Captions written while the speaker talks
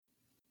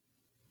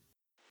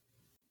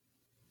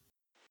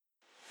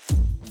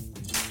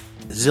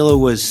Zillow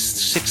was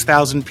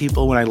 6,000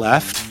 people when I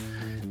left,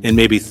 and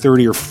maybe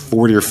 30 or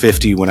 40 or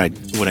 50 when I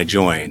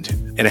joined.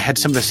 And I had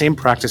some of the same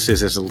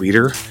practices as a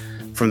leader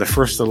from the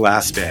first to the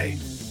last day.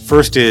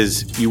 First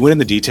is you win in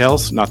the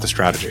details, not the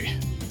strategy.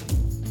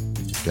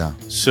 Yeah.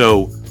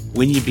 So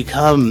when you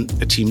become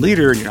a team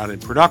leader and you're not in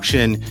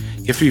production,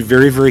 you have to be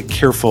very, very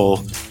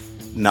careful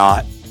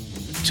not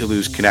to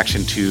lose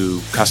connection to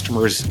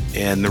customers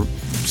and the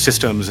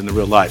systems in the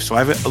real life. So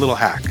I have a little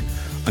hack.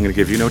 I'm going to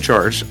give you no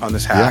charge on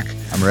this hack. Yeah,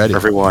 I'm ready. For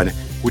everyone,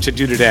 which I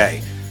do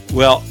today.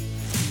 Well,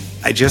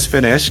 I just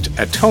finished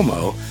at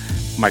Tomo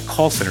my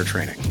call center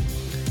training.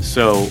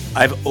 So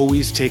I've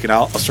always taken,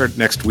 I'll start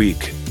next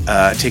week,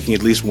 taking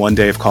at least one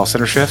day of call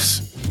center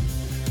shifts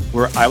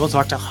where I will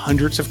talk to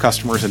hundreds of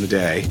customers in the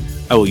day.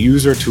 I will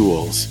use their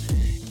tools.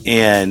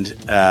 And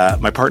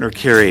my partner,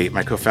 Carrie,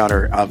 my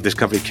co-founder of this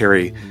company,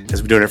 Carrie,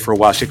 has been doing it for a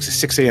while. She takes a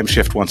 6 a.m.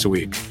 shift once a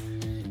week.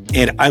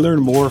 And I learn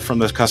more from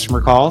those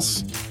customer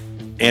calls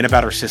and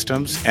about our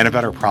systems and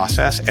about our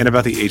process and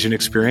about the agent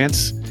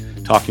experience,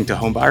 talking to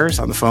home buyers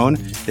on the phone,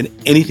 than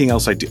anything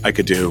else I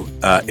could do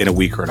in a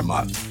week or in a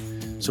month.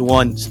 So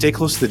one, stay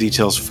close to the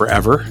details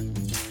forever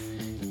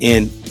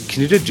and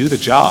continue to do the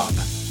job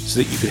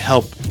so that you can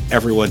help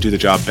everyone do the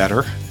job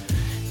better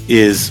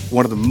is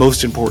one of the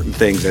most important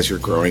things as you're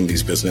growing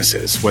these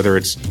businesses, whether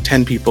it's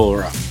 10 people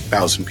or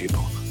 1,000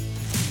 people.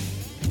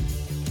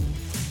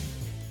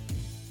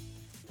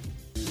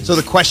 So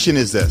the question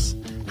is this: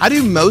 how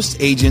do most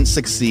agents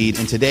succeed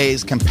in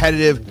today's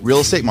competitive real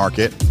estate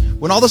market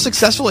when all the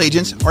successful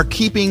agents are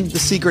keeping the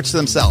secrets to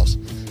themselves?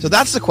 So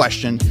that's the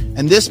question,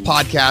 and this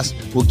podcast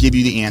will give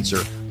you the answer.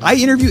 I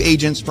interview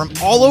agents from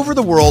all over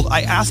the world.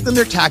 I ask them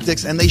their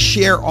tactics, and they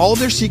share all of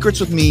their secrets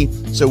with me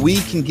so we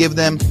can give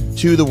them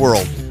to the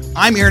world.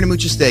 I'm Aaron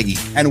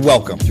Amuchastegui, and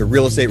welcome to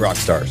Real Estate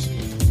Rockstars.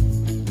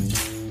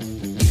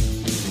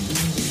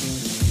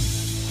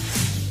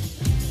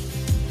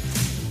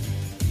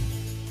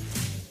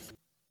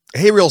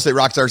 Hey, Real Estate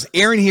Rockstars.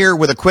 Aaron here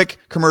with a quick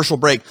commercial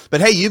break.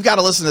 But hey, you've got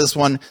to listen to this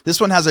one. This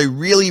one has a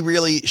really,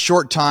 really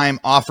short time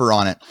offer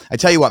on it. I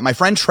tell you what, my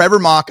friend Trevor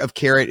Mock of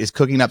Carrot is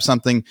cooking up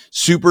something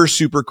super,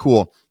 super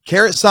cool.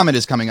 Carrot Summit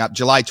is coming up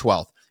July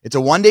 12th. It's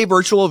a one-day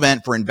virtual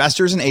event for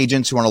investors and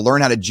agents who want to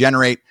learn how to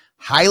generate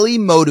highly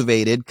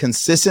motivated,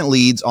 consistent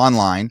leads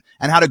online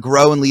and how to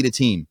grow and lead a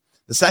team.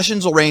 The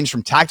sessions will range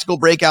from tactical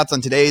breakouts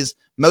on today's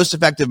most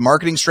effective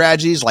marketing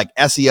strategies like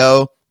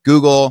SEO,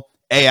 Google,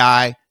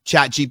 AI,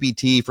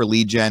 ChatGPT for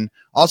lead gen,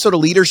 also to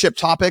leadership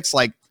topics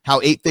like how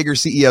 8-figure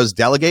CEOs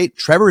delegate.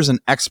 Trevor is an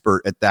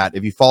expert at that.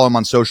 If you follow him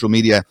on social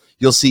media,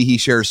 you'll see he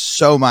shares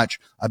so much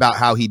about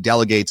how he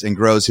delegates and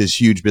grows his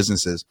huge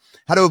businesses.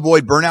 How to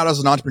avoid burnout as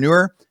an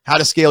entrepreneur, how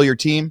to scale your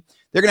team.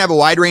 They're going to have a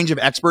wide range of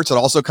experts that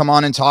also come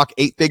on and talk,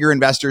 8-figure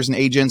investors and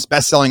agents,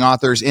 best-selling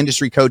authors,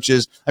 industry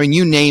coaches. I mean,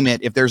 you name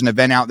it. If there's an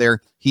event out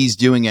there, he's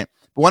doing it.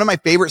 But one of my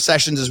favorite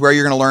sessions is where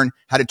you're going to learn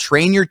how to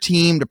train your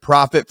team to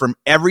profit from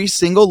every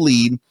single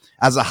lead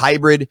as a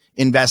hybrid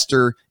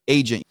investor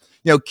agent.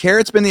 You know,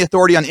 Carrot's been the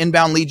authority on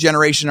inbound lead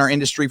generation in our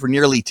industry for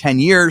nearly 10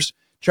 years.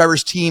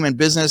 Trevor's team and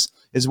business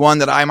is one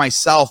that I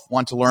myself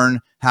want to learn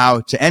how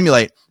to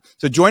emulate.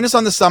 So join us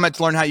on the summit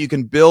to learn how you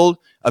can build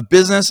a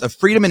business of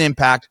freedom and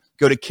impact.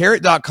 Go to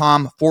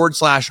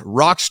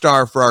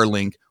carrot.com/rockstar for our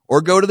link,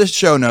 or go to the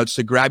show notes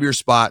to grab your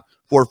spot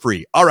for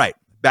free. All right,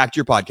 back to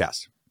your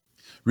podcast.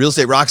 Real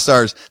Estate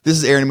Rockstars, this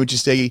is Aaron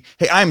Amuchastegui.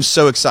 Hey, I'm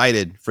so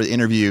excited for the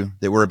interview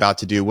that we're about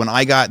to do. When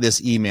I got this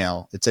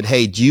email, it said,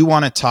 hey, do you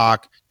want to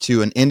talk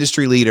to an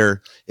industry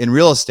leader in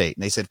real estate?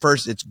 And they said,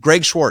 first, it's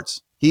Greg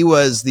Schwartz. He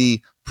was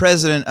the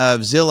president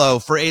of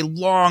Zillow for a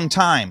long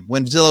time.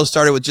 When Zillow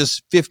started with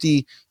just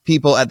 50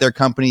 people at their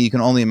company, you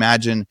can only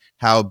imagine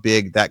how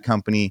big that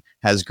company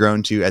has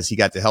grown to as he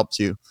got to help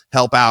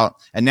out.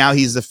 And now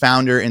he's the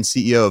founder and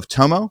CEO of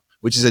Tomo,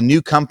 which is a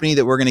new company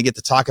that we're going to get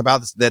to talk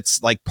about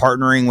that's like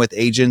partnering with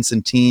agents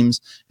and teams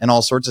and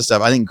all sorts of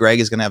stuff. I think Greg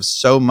is going to have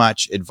so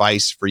much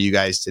advice for you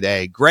guys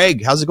today.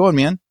 Greg, how's it going,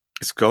 man?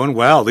 It's going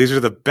well. These are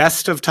the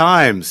best of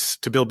times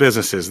to build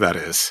businesses, that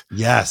is.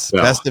 Yes, so.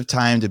 Best of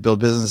time to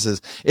build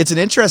businesses. It's an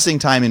interesting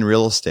time in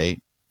real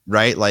estate,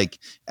 right? Like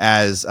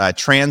as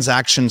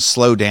transactions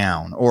slow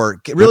down,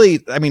 or really,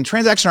 I mean,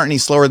 transactions aren't any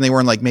slower than they were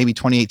in like maybe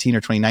 2018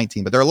 or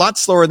 2019, but they're a lot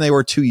slower than they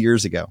were 2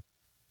 years ago.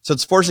 So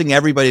it's forcing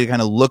everybody to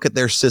kind of look at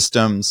their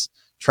systems,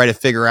 try to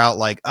figure out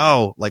like,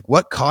 oh, like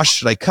what cost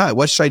should I cut?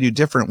 What should I do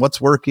different?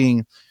 What's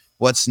working?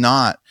 What's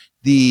not?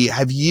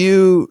 And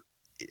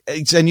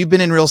you've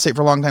been in real estate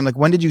for a long time. Like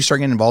when did you start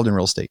getting involved in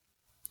real estate?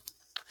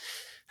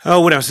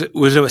 Oh, when I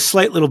was a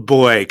slight little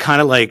boy,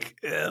 kind of like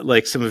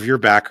some of your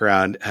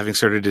background, having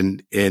started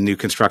in new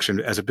construction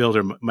as a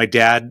builder. My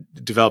dad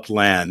developed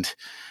land.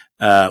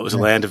 Was a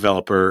land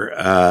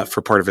developer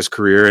for part of his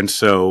career. And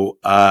so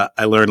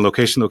I learned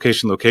location.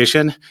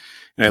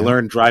 And I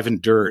learned driving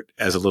dirt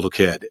as a little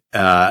kid.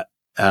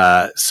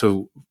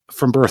 So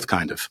from birth,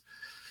 kind of.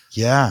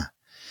 Yeah.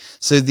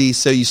 So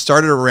you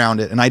started around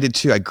it, and I did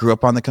too. I grew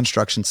up on the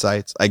construction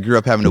sites. I grew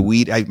up having to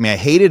weed. I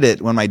hated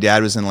it when my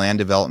dad was in land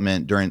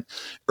development during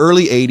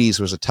early 80s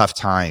was a tough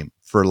time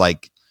for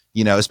like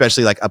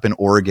especially like up in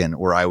Oregon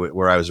where I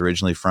was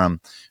originally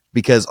from,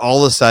 because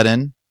all of a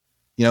sudden,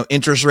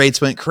 interest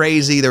rates went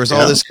crazy. There was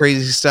all this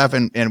crazy stuff,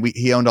 and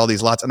he owned all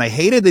these lots, and I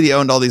hated that he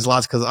owned all these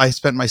lots because I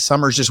spent my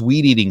summers just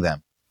weed eating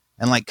them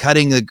and like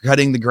cutting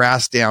the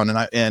grass down.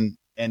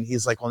 And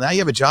he's like, well, now you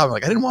have a job. I'm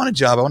like, I didn't want a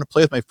job. I want to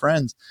play with my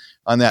friends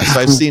on that. So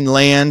I've seen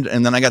land,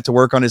 and then I got to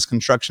work on his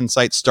construction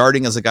site,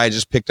 starting as a guy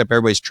just picked up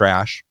everybody's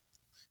trash,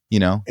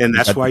 And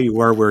that's why you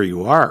are where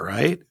you are,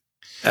 right?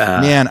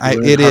 Man,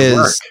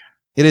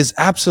 it is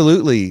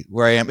absolutely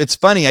where I am. It's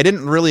funny. I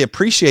didn't really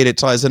appreciate it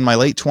till I was in my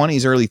late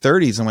 20s, early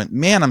 30s, and went,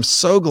 man, I'm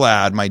so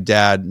glad my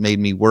dad made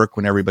me work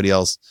when everybody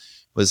else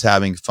was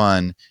having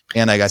fun.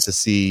 And I got to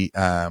see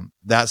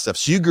that stuff.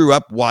 So you grew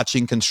up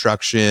watching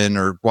construction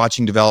or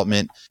watching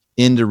development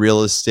into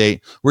real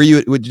estate.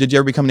 Did you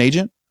ever become an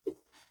agent?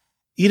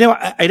 I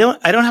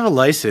don't have a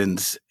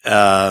license,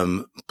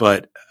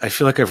 but I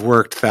feel like I've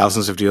worked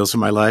thousands of deals in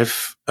my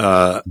life,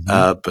 but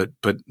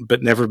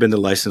never been the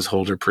license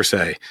holder per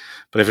se.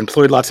 But I've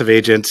employed lots of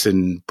agents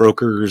and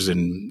brokers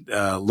and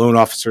loan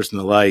officers and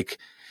the like.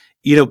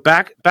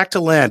 Back to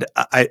land.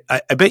 I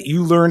bet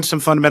you learned some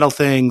fundamental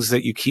things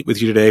that you keep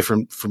with you today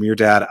from your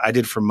dad. I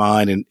did from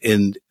mine,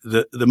 and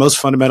the most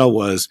fundamental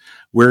was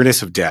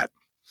awareness of debt.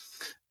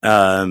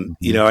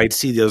 I'd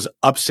see those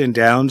ups and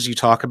downs you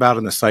talk about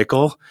in the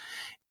cycle.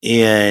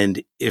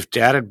 And if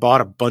dad had bought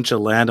a bunch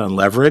of land on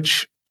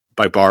leverage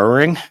by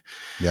borrowing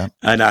and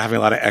not having a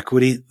lot of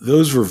equity,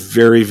 those were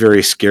very,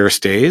 very scarce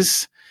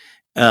days.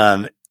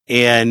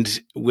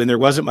 And when there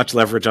wasn't much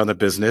leverage on the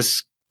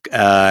business,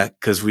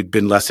 because he'd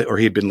been less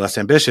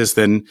ambitious,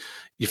 then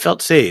you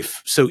felt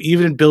safe. So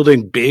even in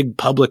building big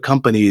public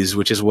companies,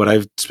 which is what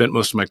I've spent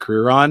most of my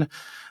career on,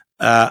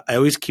 I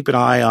always keep an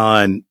eye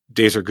on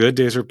days are good,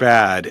 days are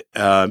bad.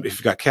 If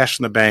you've got cash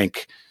in the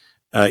bank,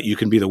 you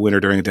can be the winner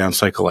during a down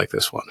cycle like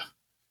this one.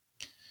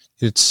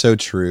 It's so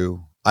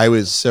true. I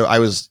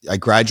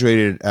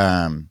graduated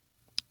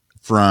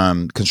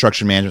from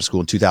construction management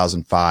school in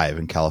 2005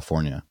 in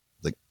California,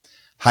 like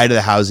height of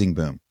the housing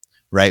boom,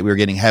 right? We were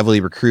getting heavily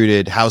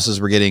recruited. Houses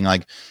were getting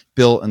like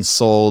built and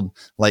sold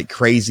like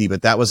crazy.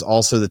 But that was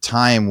also the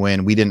time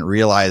when we didn't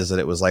realize that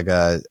it was like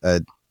a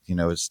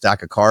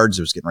stack of cards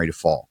that was getting ready to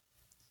fall.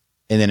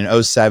 And then in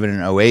 2007 and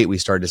 2008, we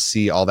started to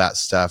see all that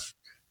stuff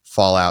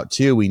fall out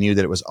too. We knew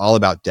that it was all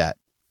about debt.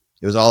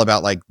 It was all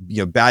about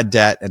bad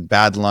debt and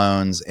bad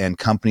loans, and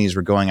companies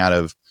were going out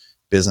of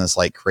business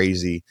like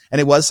crazy.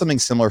 And it was something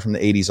similar from the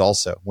 80s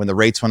also, when the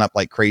rates went up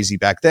like crazy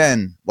back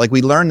then. Like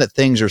we learned that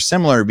things are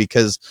similar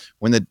because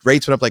when the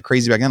rates went up like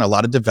crazy back then, a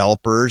lot of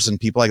developers and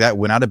people like that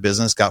went out of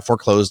business, got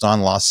foreclosed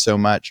on, lost so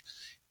much.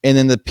 And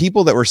then the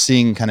people that we're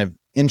seeing kind of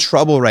in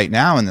trouble right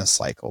now in this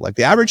cycle, like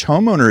the average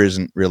homeowner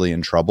isn't really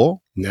in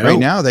trouble right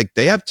now.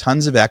 They have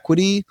tons of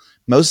equity.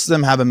 Most of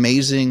them have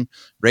amazing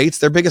rates.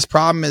 Their biggest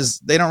problem is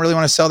they don't really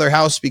want to sell their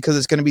house because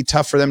it's going to be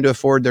tough for them to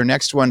afford their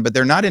next one, but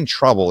they're not in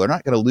trouble. They're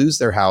not going to lose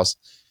their house.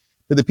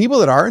 But the people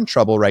that are in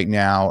trouble right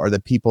now are the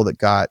people that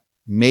got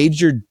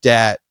major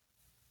debt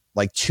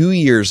like 2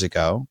 years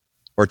ago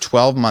or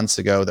 12 months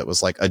ago that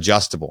was like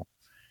adjustable,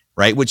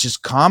 right? Which is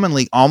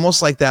commonly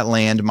almost like that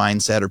land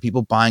mindset or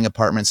people buying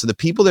apartments. So the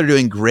people that are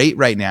doing great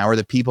right now are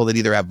the people that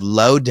either have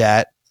low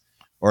debt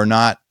or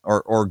not,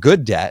 or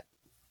good debt,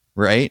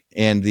 right?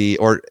 And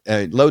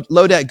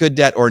low debt, good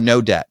debt, or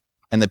no debt.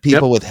 And the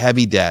people with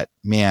heavy debt,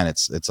 man,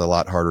 it's a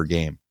lot harder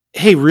game.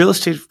 Hey, real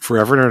estate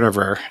forever and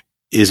ever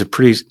is a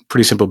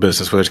pretty simple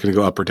business, whether it's going to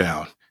go up or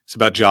down. It's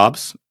about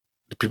jobs.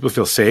 Do people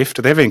feel safe?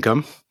 Do they have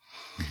income?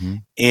 Mm-hmm.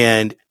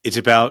 And it's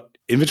about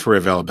inventory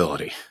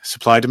availability,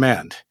 supply,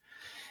 demand.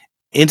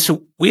 And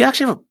so we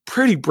actually have a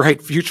pretty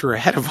bright future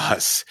ahead of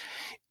us.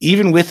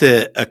 Even with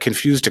a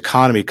confused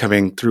economy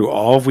coming through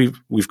all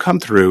we've come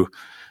through,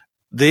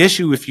 the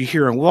issue, if you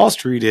hear on Wall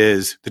Street,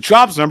 is the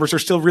jobs numbers are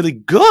still really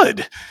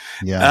good.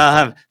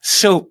 Yeah.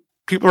 So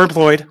people are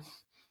employed.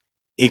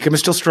 Income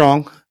is still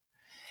strong.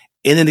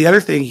 And then the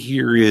other thing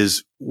here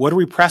is, what are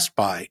we pressed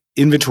by?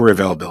 Inventory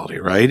availability,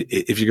 right?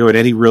 If you go in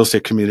any real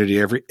estate community,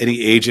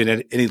 any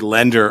agent, any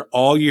lender,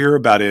 all you hear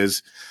about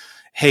is,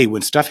 hey,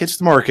 when stuff hits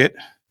the market,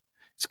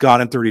 it's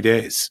gone in 30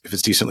 days if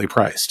it's decently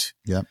priced.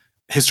 Yeah.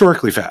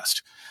 Historically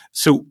fast.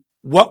 So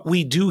what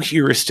we do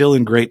here is still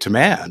in great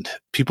demand.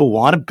 People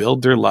want to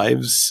build their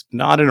lives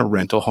not in a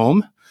rental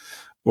home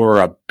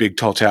or a big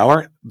tall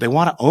tower. They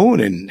want to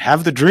own and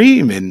have the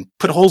dream and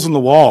put holes in the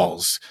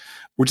walls.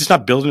 We're just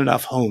not building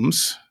enough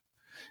homes.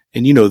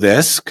 And you know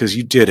this because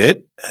you did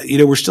it.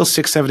 We're still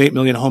 6, 7, 8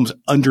 million homes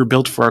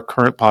underbuilt for our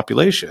current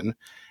population.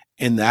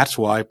 And that's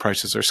why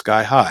prices are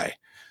sky high.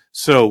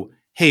 So,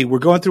 hey, we're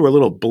going through a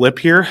little blip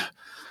here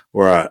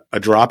or a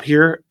drop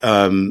here,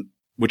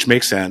 which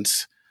makes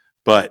sense.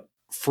 But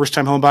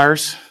first-time home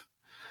buyers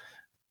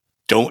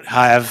don't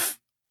have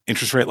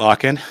interest rate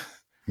lock-in,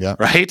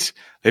 right?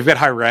 They've got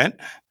high rent.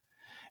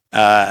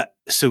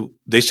 So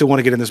they still want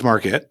to get in this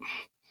market.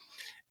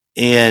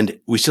 And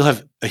we still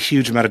have a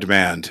huge amount of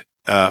demand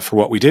for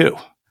what we do.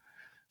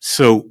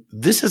 So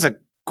this is a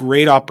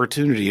great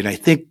opportunity. And I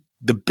think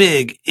the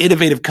big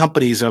innovative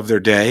companies of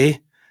their day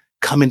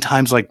come in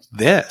times like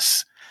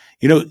this.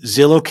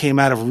 Zillow came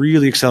out of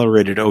really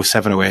accelerated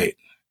 07, 08.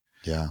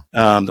 Yeah.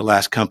 The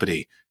last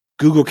company.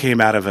 Google came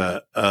out of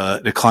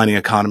a declining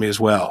economy as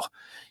well.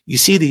 You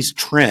see these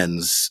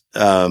trends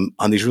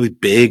on these really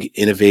big,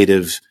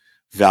 innovative,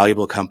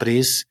 valuable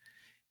companies.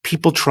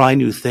 People try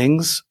new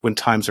things when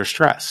times are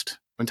stressed.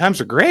 When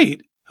times are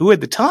great, who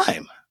had the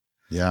time?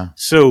 Yeah.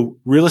 So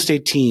real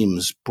estate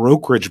teams,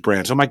 brokerage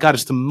brands. Oh my God,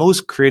 it's the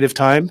most creative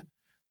time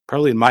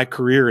probably in my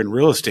career in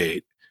real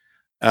estate,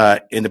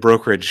 in the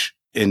brokerage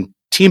and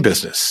team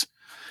business.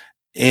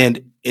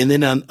 And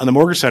then on the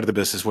mortgage side of the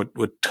business,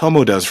 what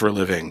Tomo does for a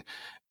living,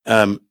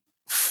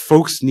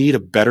 folks need a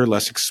better,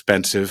 less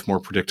expensive, more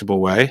predictable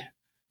way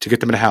to get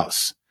them in a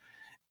house.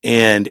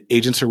 And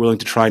agents are willing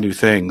to try new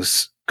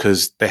things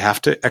because they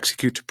have to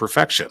execute to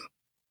perfection.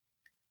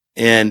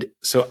 And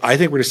so I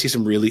think we're going to see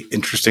some really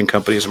interesting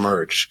companies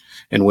emerge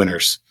and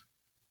winners.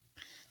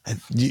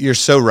 You're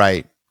so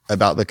right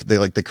about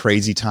the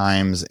crazy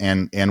times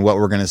and what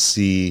we're going to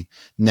see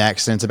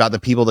next. And it's about the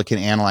people that can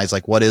analyze,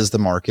 like, what is the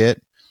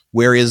market?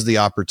 Where is the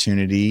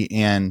opportunity?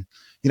 And,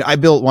 I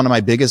built one of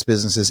my biggest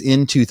businesses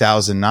in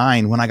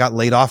 2009 when I got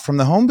laid off from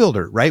the home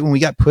builder, right? When we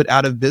got put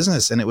out of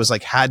business, and it was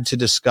like, had to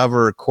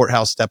discover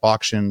courthouse step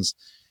auctions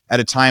at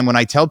a time when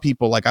I tell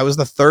people, like, I was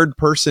the third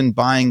person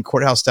buying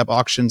courthouse step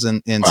auctions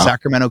in wow.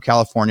 Sacramento,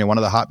 California, one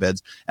of the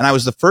hotbeds. And I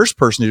was the first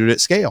person to do it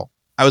at scale.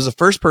 I was the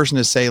first person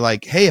to say,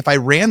 like, hey, if I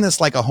ran this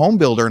like a home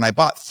builder and I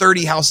bought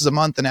 30 houses a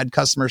month and had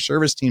customer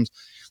service teams,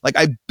 like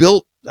I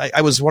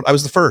was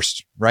the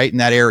first, right, in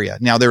that area.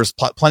 Now there was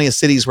plenty of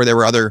cities where there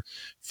were other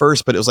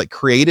first, but it was like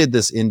created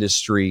this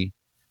industry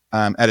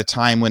at a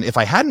time when, if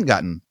I hadn't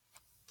gotten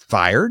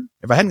fired,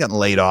 if I hadn't gotten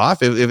laid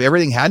off, if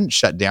everything hadn't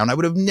shut down, I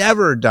would have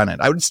never done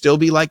it. I would still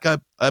be like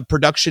a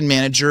production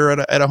manager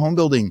at a home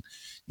building,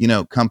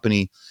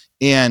 company.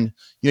 And,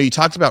 you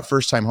talked about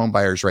first-time home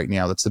buyers right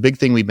now. That's the big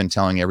thing we've been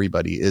telling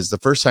everybody is the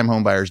first-time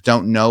home buyers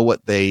don't know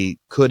what they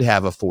could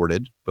have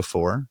afforded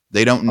before.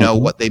 They don't know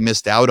what they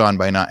missed out on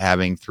by not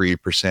having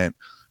 3%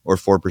 or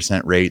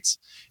 4% rates.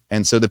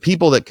 And so the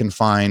people that can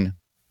find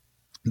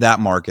that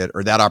market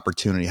or that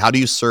opportunity, how do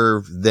you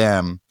serve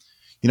them?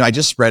 I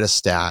just read a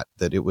stat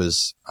that it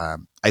was,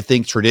 I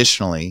think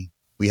traditionally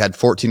we had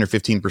 14 or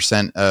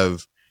 15%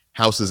 of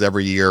houses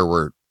every year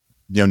were,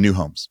 new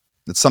homes.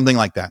 It's something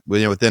like that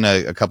within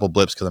a couple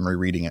blips, because I'm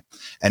rereading it.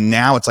 And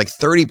now it's like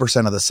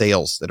 30% of the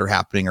sales that are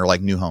happening are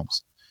like new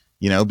homes,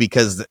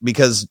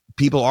 because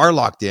people are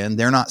locked in.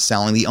 They're not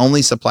selling. The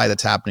only supply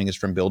that's happening is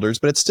from builders,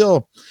 but it's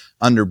still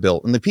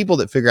underbuilt. And the people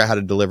that figure out how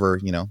to deliver,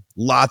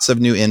 lots of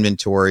new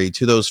inventory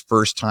to those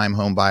first time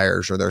home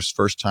buyers or those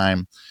first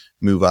time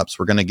move ups,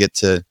 we're going to get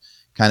to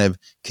kind of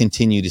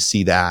continue to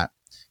see that.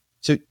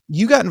 So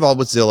you got involved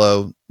with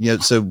Zillow,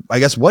 so I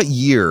guess what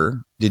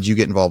year did you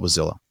get involved with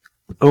Zillow?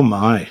 Oh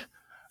my.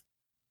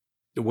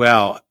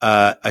 Well,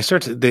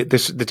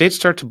 the dates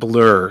start to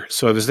blur.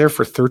 So I was there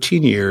for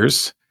 13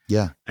 years.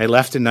 Yeah. I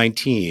left in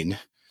 19.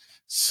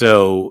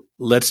 So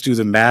let's do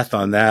the math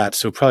on that.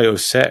 So probably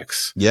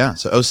 06. Yeah.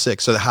 So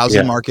 06. So the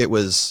housing market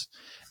was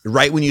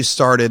right when you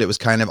started. It was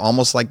kind of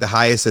almost like the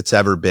highest it's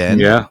ever been.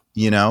 Yeah.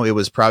 It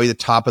was probably the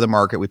top of the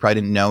market. We probably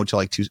didn't know until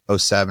like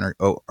 2007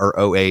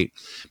 or 08,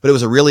 but it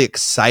was a really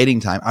exciting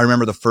time. I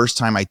remember the first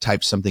time I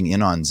typed something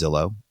in on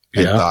Zillow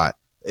and thought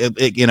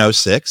in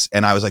 06.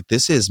 And I was like,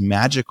 this is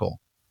magical.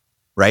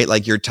 Right?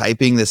 Like you're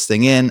typing this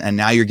thing in and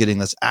now you're getting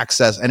this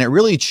access. And it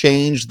really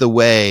changed the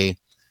way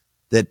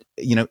that,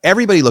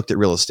 everybody looked at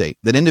real estate,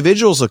 that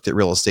individuals looked at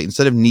real estate.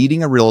 Instead of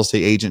needing a real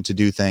estate agent to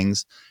do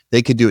things,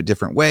 they could do it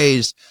different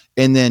ways.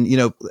 And then,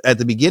 at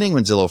the beginning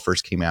when Zillow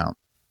first came out,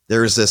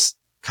 there was this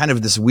kind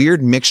of this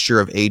weird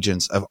mixture of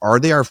agents of, are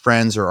they our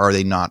friends or are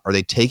they not? Are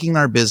they taking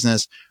our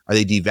business? Are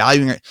they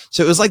devaluing it?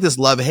 So it was like this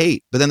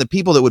love-hate. But then the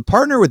people that would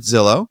partner with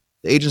Zillow,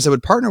 the agents that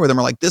would partner with them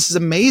are like, this is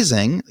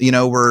amazing.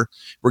 We're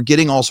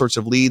getting all sorts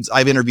of leads.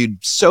 I've interviewed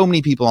so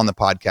many people on the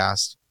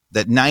podcast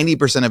that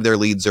 90% of their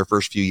leads their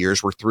first few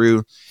years were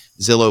through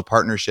Zillow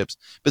partnerships.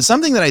 But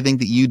something that I think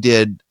that you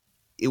did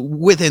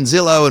within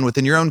Zillow and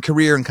within your own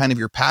career and kind of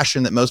your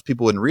passion that most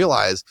people wouldn't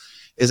realize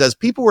is, as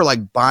people were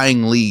like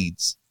buying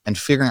leads and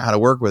figuring out how to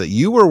work with it,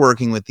 you were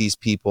working with these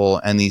people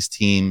and these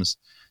teams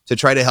to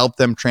try to help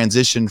them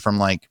transition from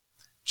like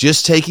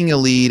just taking a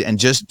lead and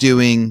just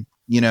doing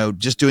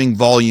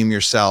volume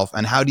yourself,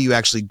 and how do you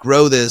actually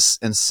grow this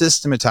and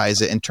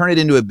systematize it and turn it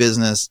into a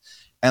business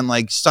and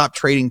like stop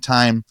trading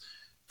time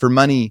for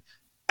money.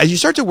 As you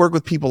start to work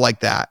with people like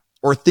that,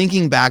 or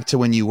thinking back to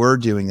when you were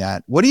doing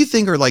that, what do you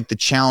think are like the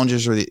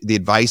challenges or the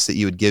advice that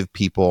you would give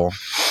people,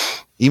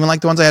 even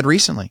like the ones I had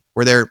recently,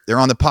 where they're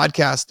on the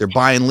podcast, they're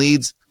buying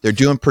leads, they're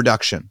doing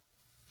production.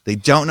 They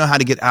don't know how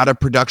to get out of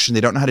production.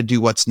 They don't know how to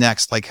do what's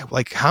next.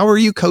 Like how are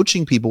you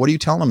coaching people? What are you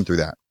telling them through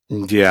that?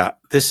 Yeah,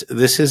 this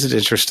is an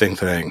interesting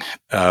thing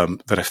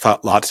that I've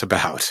thought lots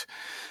about.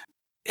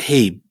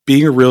 Hey,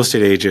 being a real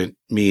estate agent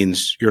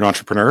means you're an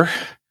entrepreneur,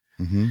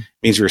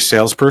 means you're a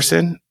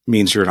salesperson,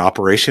 means you're an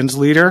operations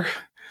leader,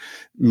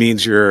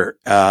 means you're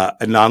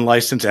a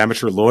non-licensed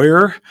amateur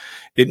lawyer.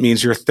 It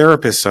means you're a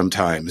therapist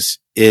sometimes.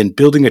 And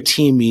building a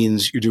team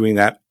means you're doing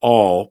that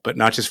all, but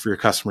not just for your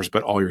customers,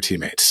 but all your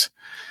teammates.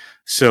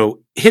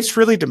 So it's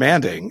really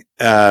demanding.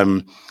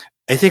 I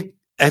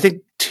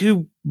think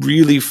two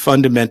really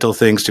fundamental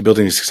things to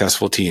building a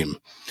successful team.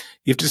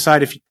 You have to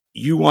decide if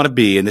you want to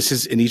be, and this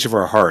is in each of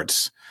our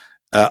hearts,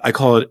 I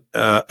call it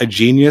a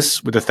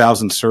genius with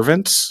 1,000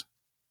 servants,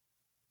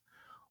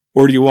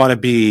 or do you want to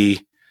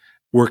be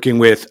working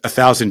with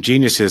 1,000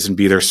 geniuses and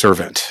be their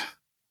servant?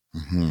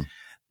 Mm-hmm.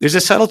 There's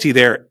a subtlety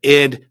there,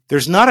 and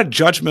there's not a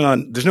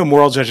judgment there's no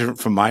moral judgment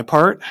from my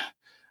part,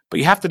 but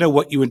you have to know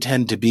what you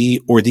intend to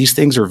be, or these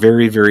things are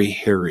very, very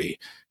hairy,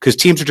 because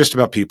teams are just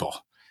about people.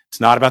 It's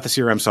not about the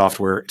CRM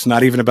software. It's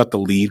not even about the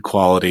lead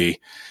quality.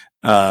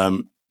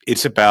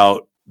 It's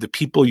about the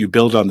people you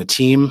build on the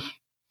team,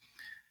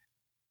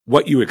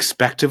 what you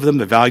expect of them,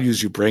 the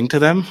values you bring to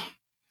them.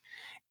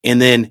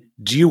 And then,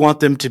 do you want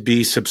them to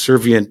be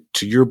subservient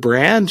to your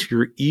brand,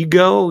 your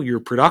ego, your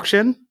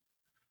production?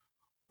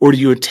 Or do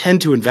you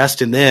intend to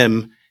invest in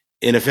them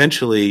and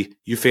eventually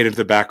you fade into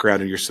the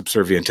background and you're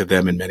subservient to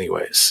them in many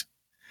ways?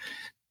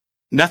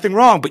 Nothing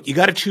wrong, but you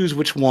got to choose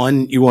which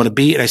one you want to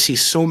be. And I see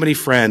so many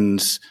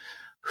friends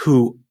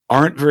who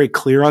aren't very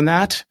clear on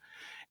that.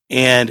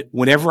 And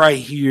whenever I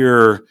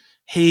hear,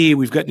 hey,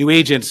 we've got new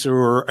agents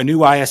or a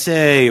new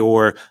ISA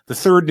or the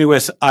third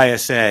newest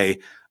ISA,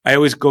 I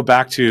always go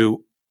back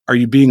to, are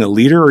you being a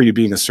leader or are you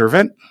being a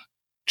servant?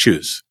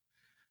 Choose.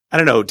 I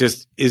don't know.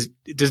 Does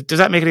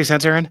that make any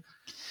sense, Aaron?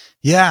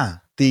 Yeah.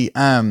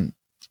 And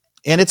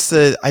it's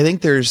I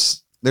think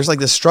there's like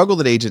this struggle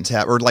that agents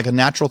have, or like a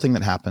natural thing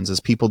that happens is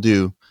people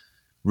do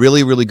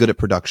really, really good at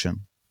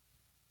production,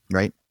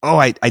 right? Oh,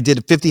 I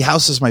did 50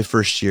 houses my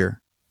first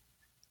year.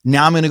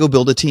 Now I'm going to go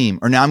build a team,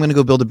 or now I'm going to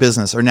go build a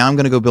business, or now I'm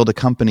going to go build a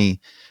company.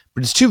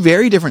 But it's two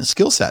very different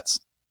skill sets.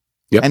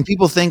 Yep. And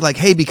people think like,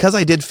 hey, because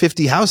I did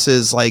 50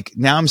 houses, like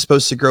now I'm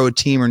supposed to grow a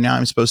team, or now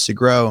I'm supposed to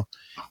grow.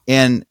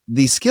 And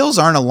these skills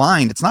aren't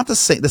aligned. It's not the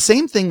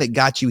same thing that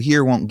got you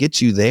here won't get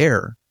you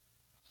there.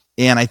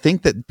 And I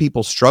think that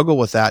people struggle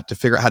with that to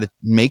figure out how to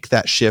make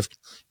that shift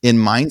in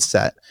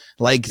mindset.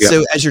 Like, yep.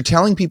 So as you're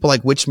telling people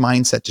like which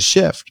mindset to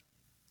shift,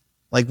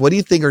 like, what do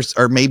you think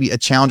are maybe a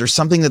challenge or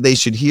something that they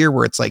should hear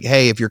where it's like,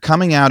 hey, if you're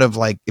coming out of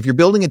like, if you're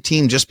building a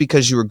team just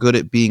because you were good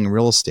at being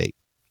real estate,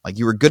 like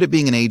you were good at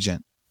being an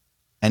agent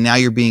and now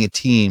you're being a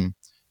team,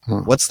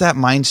 what's that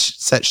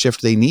mindset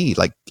shift they need?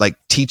 Like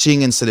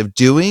teaching instead of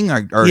doing,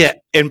 or yeah.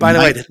 And by the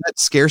way,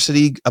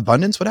 scarcity,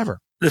 abundance, whatever.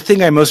 The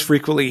thing I most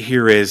frequently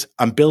hear is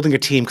I'm building a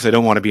team because I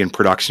don't want to be in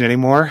production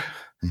anymore.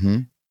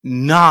 Mm-hmm.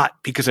 Not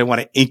because I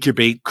want to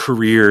incubate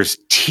careers,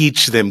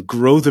 teach them,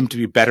 grow them to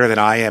be better than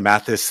I am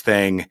at this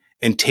thing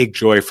and take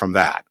joy from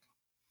that.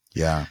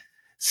 Yeah.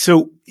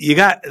 So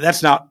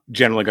that's not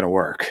generally going to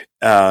work.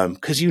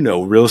 Cause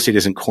real estate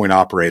isn't coin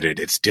operated.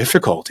 It's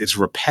difficult. It's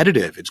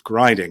repetitive. It's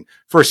grinding.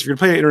 First, if you're going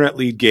to play an internet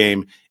lead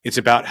game, it's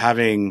about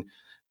having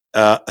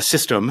a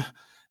system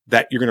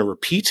that you're going to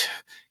repeat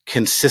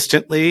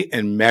consistently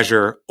and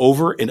measure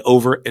over and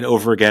over and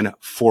over again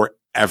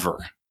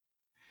forever.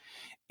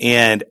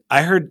 And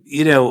I heard,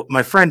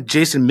 my friend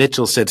Jason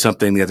Mitchell said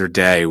something the other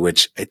day,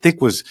 which I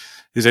think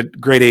he's a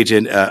great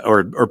agent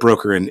or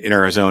broker in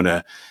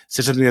Arizona,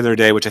 said something the other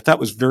day, which I thought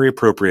was very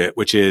appropriate,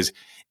 which is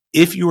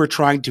if you are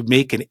trying to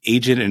make an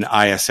agent an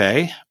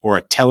ISA or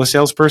a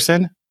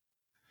telesalesperson,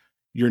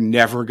 you're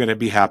never going to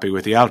be happy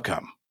with the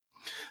outcome.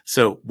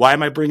 So why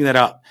am I bringing that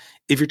up?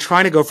 If you're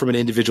trying to go from an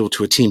individual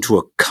to a team to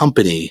a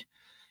company,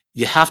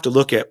 you have to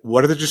look at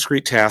what are the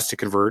discrete tasks to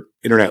convert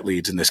internet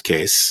leads in this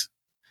case.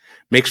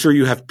 Make sure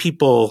you have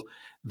people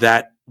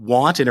that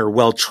want and are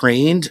well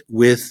trained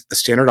with a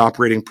standard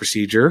operating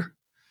procedure.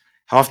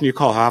 How often do you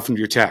call? How often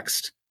do you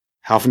text?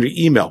 How often do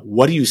you email?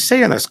 What do you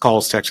say on those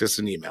calls, texts,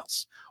 and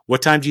emails?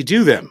 What time do you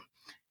do them?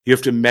 You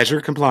have to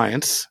measure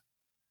compliance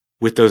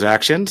with those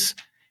actions.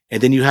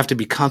 And then you have to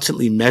be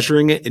constantly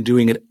measuring it and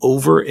doing it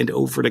over and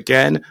over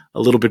again a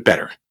little bit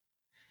better.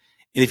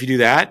 And if you do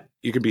that,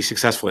 you can be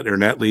successful at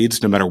internet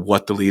leads, no matter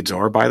what the leads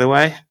are, by the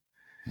way.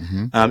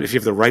 Mm-hmm. If you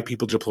have the right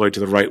people deployed to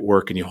the right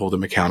work and you hold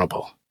them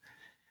accountable.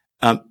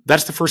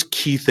 That's the first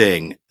key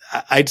thing.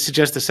 I'd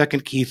suggest the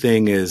second key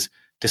thing is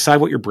decide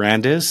what your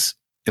brand is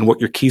and what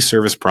your key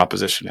service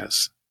proposition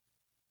is.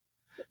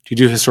 Do you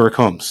do historic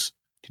homes?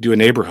 Do you do a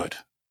neighborhood?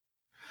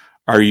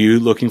 Are you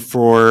looking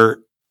for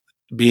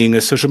being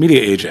a social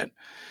media agent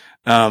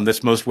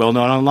that's most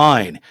well-known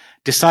online?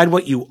 Decide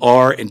what you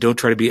are and don't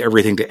try to be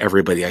everything to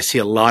everybody. I see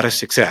a lot of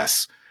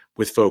success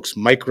with folks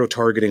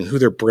micro-targeting who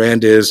their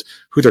brand is,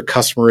 who their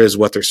customer is,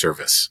 what their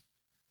service.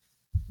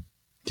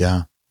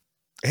 Yeah.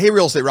 Hey,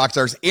 real estate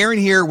rockstars, Aaron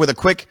here with a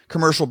quick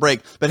commercial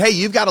break. But hey,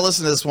 you've got to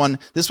listen to this one.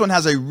 This one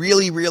has a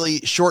really, really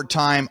short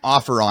time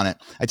offer on it.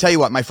 I tell you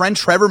what, my friend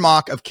Trevor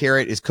Mock of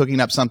Carrot is cooking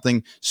up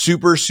something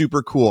super,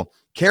 super cool.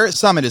 Carrot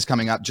Summit is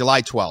coming up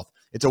July 12th.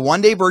 It's a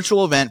one-day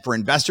virtual event for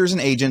investors and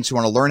agents who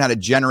want to learn how to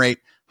generate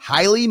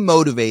highly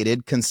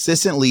motivated,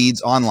 consistent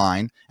leads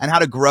online and how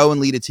to grow and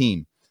lead a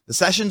team. The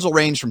sessions will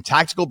range from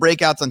tactical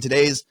breakouts on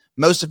today's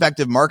most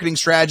effective marketing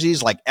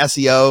strategies like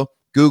SEO,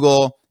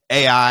 Google,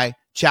 AI,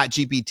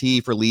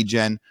 ChatGPT for lead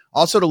gen.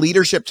 Also to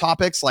leadership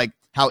topics like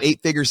how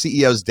 8-figure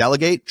CEOs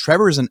delegate.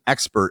 Trevor is an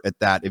expert at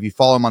that. If you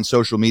follow him on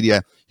social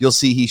media, you'll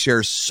see he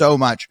shares so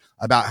much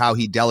about how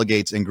he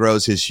delegates and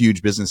grows his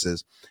huge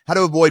businesses. How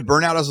to avoid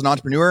burnout as an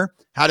entrepreneur,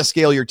 how to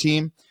scale your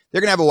team.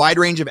 They're going to have a wide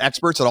range of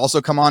experts that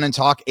also come on and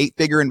talk,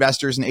 8-figure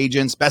investors and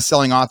agents,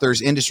 best-selling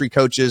authors, industry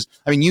coaches.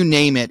 I mean, you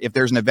name it. If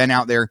there's an event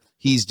out there,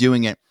 he's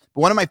doing it.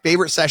 But one of my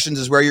favorite sessions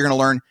is where you're going to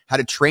learn how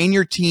to train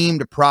your team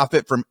to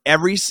profit from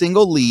every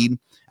single lead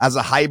as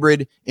a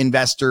hybrid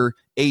investor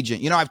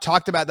agent. I've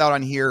talked about that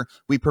on here.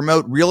 We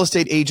promote real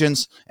estate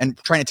agents and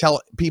trying to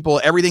tell people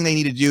everything they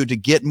need to do to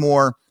get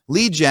more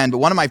lead gen. But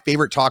one of my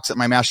favorite talks at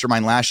my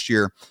mastermind last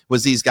year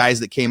was these guys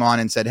that came on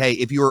and said, hey,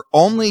 if you were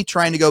only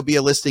trying to go be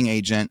a listing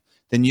agent,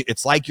 then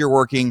it's like you're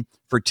working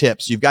for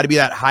tips. You've got to be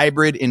that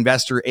hybrid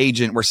investor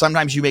agent where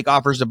sometimes you make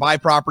offers to buy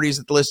properties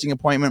at the listing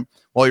appointment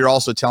while you're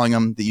also telling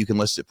them that you can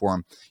list it for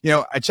them.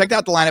 I checked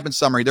out the lineup and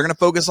summary. They're going to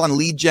focus on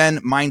lead gen,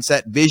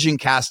 mindset, vision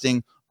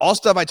casting, all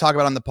stuff I talk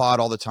about on the pod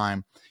all the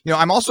time.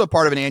 I'm also a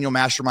part of an annual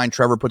mastermind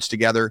Trevor puts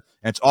together,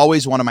 and it's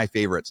always one of my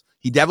favorites.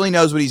 He definitely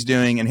knows what he's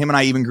doing, and him and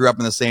I even grew up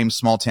in the same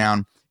small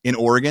town in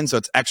Oregon, so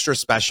it's extra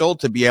special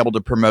to be able to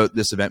promote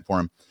this event for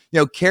him.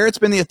 Carrot's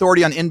been the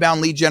authority on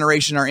inbound lead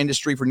generation in our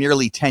industry for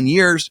nearly 10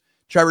 years.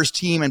 Trevor's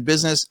team and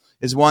business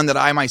is one that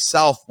I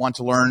myself want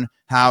to learn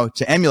how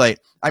to emulate.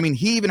 I mean,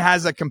 he even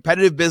has a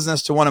competitive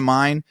business to one of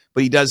mine,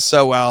 but he does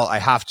so well, I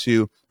have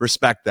to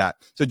respect that.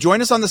 So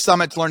join us on the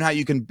summit to learn how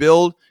you can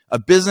build a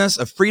business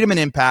of freedom and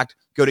impact.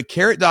 Go to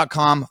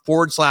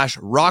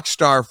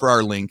carrot.com/rockstar for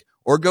our link,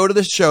 or go to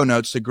the show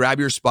notes to grab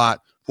your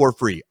spot for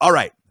free. All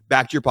right,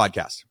 back to your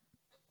podcast.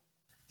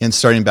 And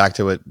starting back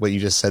to what you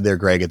just said there,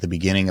 Greg, at the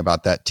beginning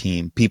about that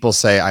team, people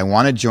say, I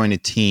want to join a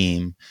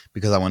team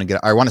because I want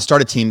to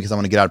start a team because I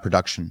want to get out of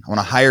production. I want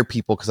to hire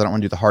people because I don't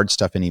want to do the hard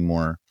stuff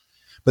anymore.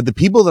 But the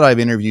people that I've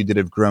interviewed that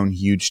have grown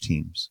huge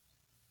teams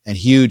and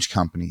huge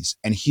companies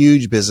and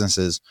huge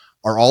businesses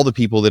are all the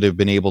people that have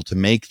been able to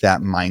make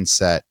that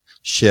mindset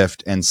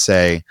shift and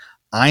say,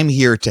 I'm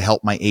here to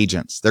help my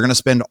agents. They're going to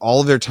spend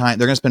all of their time.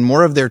 They're going to spend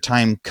more of their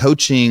time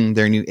coaching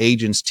their new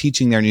agents,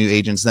 teaching their new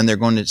agents than they're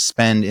going to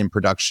spend in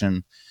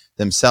production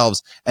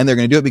themselves. And they're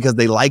going to do it because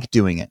they like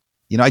doing it.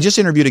 I just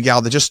interviewed a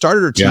gal that just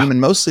started her team, and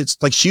mostly it's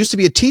like she used to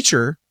be a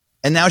teacher,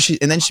 and then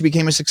she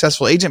became a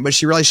successful agent, but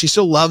she realized she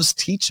still loves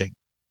teaching.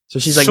 So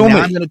she's like,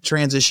 I'm going to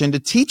transition to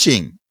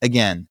teaching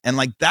again. And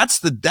like, that's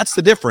the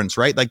difference,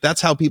 right? Like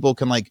that's how people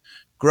can like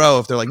grow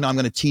if they're like, no, I'm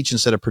going to teach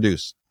instead of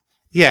produce.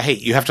 Yeah. Hey,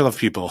 you have to love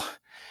people.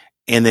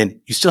 And then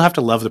you still have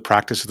to love the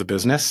practice of the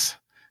business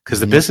because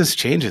the business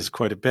changes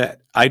quite a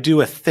bit. I do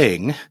a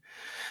thing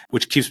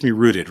which keeps me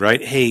rooted,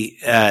 right? Hey,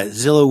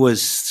 Zillow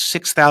was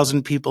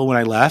 6,000 people when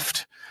I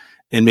left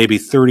and maybe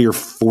 30 or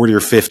 40 or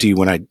 50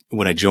 when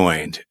I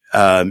joined.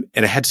 And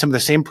I had some of the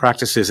same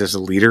practices as a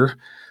leader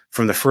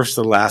from the first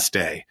to the last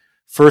day.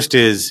 First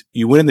is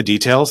you win in the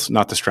details,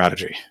 not the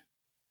strategy.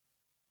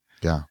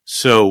 Yeah.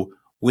 So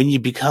when you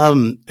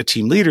become a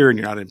team leader and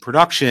you're not in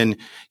production, you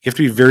have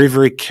to be very,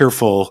 very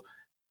careful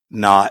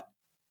not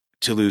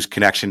to lose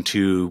connection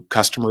to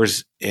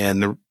customers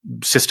and the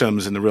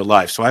systems in the real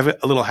life. So I have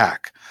a little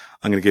hack.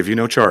 I'm going to give you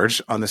no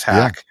charge on this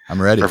hack.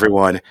 I'm ready. For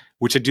everyone,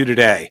 which I do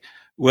today.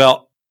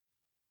 Well,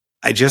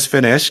 I just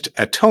finished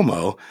at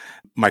Tomo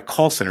my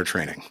call center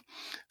training.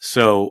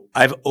 So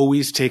I've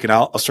always taken,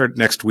 I'll start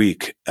next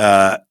week,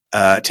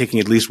 taking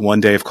at least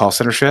one day of call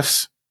center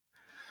shifts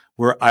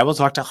where I will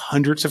talk to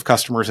hundreds of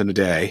customers in a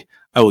day.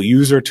 I will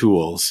use our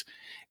tools.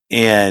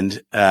 And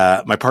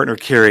my partner,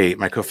 Carrie,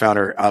 my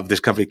co-founder of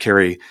this company,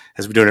 Carrie,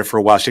 has been doing it for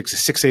a while. She takes a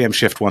 6 a.m.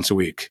 shift once a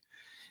week.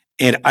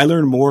 And I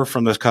learn more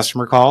from those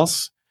customer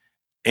calls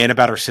and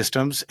about our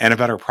systems and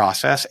about our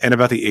process and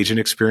about the agent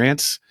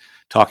experience,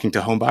 talking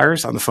to home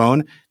buyers on the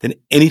phone than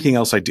anything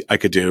else I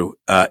could do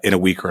in a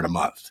week or in a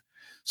month.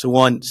 So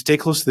one, stay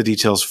close to the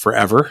details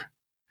forever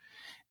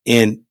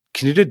and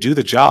continue to do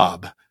the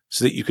job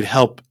so that you could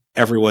help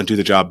everyone do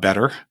the job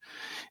better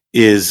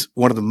is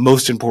one of the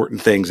most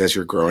important things as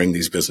you're growing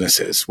these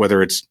businesses,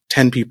 whether it's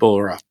 10 people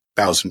or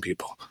 1,000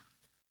 people.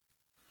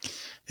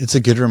 It's a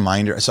good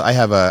reminder. So I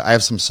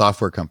have some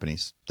software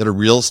companies that are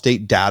real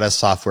estate data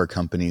software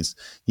companies,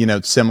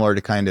 similar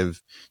to kind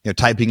of,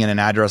 typing in an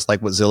address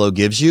like what Zillow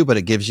gives you, but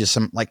it gives you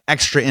some like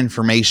extra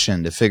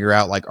information to figure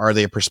out like, are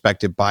they a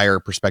prospective buyer,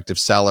 prospective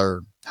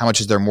seller? How much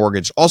is their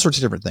mortgage? All sorts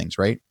of different things,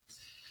 right?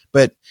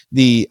 But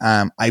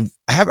I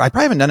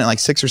probably haven't done it in like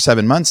 6 or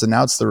 7 months. And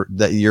now it's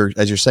as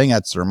you're saying,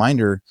 that's the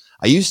reminder.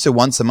 I used to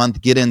once a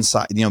month get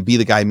inside, be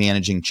the guy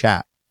managing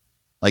chat,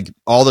 like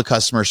all the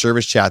customer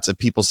service chats of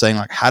people saying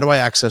like, how do I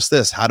access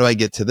this? How do I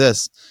get to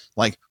this?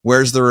 Like,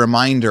 where's the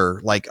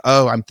reminder? Like,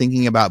 oh, I'm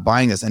thinking about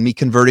buying this, and me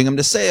converting them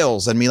to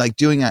sales and me like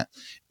doing that.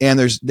 And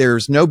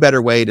there's no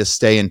better way to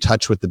stay in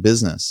touch with the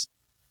business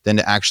than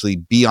to actually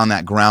be on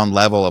that ground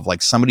level of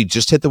like somebody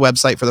just hit the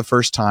website for the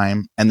first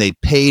time and they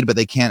paid, but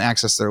they can't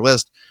access their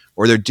list,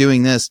 or they're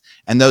doing this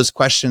and those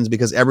questions,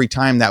 because every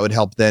time that would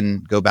help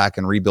then go back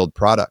and rebuild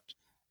product.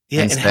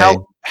 Yeah. And And say,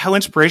 how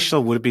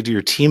inspirational would it be to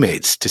your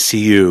teammates to see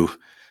you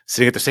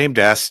sitting at the same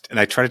desk? And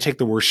I try to take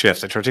the worst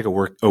shifts. I try to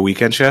take a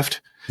weekend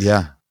shift.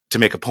 Yeah. To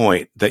make a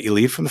point that you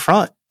lead from the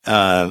front.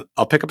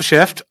 I'll pick up a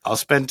shift. I'll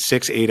spend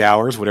 6-8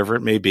 hours, whatever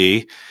it may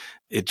be.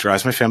 It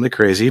drives my family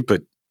crazy,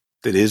 but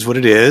it is what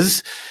it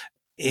is.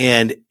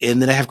 And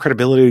then I have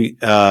credibility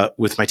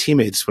with my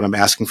teammates when I'm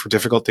asking for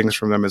difficult things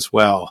from them as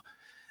well.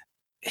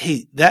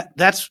 Hey,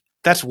 that's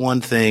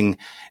one thing.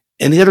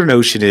 And the other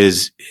notion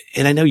is,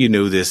 and I know you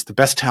know this, the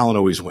best talent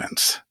always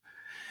wins.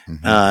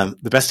 Mm-hmm.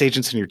 The best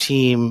agents in your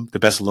team, the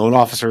best loan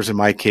officers in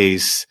my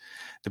case,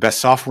 the best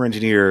software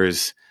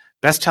engineers,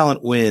 best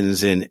talent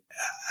wins. And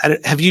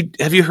have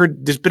you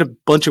heard, there's been a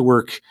bunch of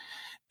work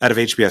out of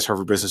HBS,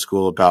 Harvard Business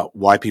School, about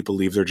why people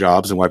leave their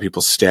jobs and why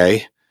people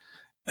stay.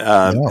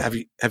 No. Have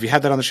you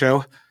had that on the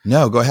show?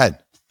 No, go ahead.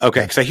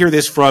 Okay. Because I hear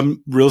this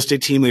from real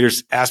estate team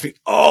leaders ask me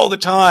all the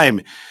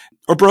time,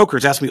 or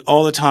brokers ask me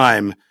all the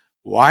time,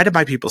 why do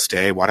my people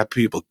stay? Why do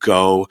people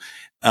go?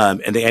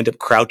 And they end up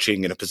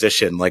crouching in a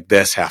position like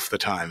this half the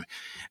time.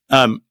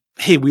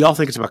 Hey, we all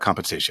think it's about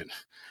compensation.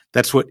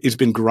 That's what has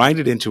been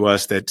grinded into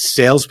us, that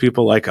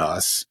salespeople like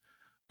us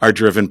are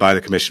driven by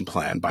the commission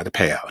plan, by the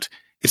payout.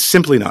 It's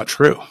simply not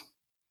true.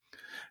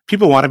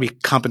 People want to be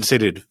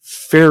compensated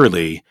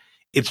fairly.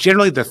 It's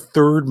generally the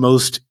third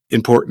most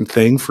important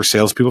thing for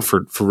salespeople,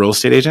 for real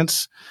estate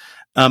agents.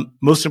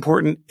 Most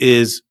important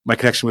is my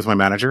connection with my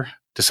manager.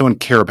 Does someone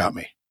care about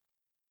me?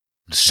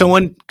 Does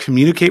someone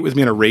communicate with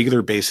me on a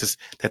regular basis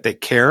that they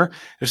care?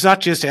 It's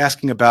not just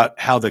asking about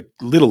how the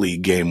Little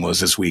League game was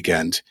this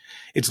weekend.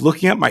 It's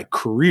looking at my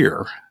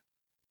career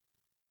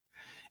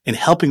and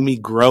helping me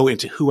grow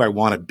into who I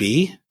want to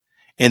be,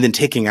 and then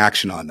taking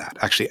action on that,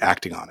 actually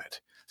acting on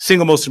it.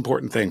 Single most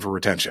important thing for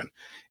retention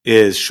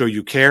is show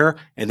you care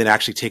and then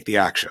actually take the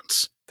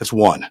actions. That's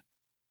one.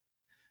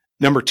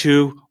 Number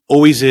two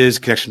always is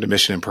connection to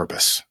mission and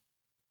purpose.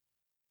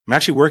 I'm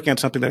actually working on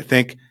something that I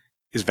think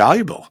is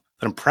valuable,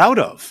 that I'm proud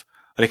of,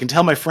 that I can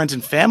tell my friends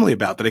and family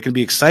about, that I can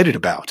be excited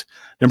about.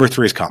 Number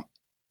three is comp.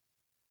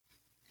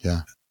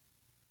 Yeah.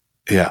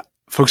 Yeah.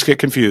 Folks get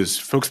confused.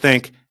 Folks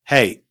think,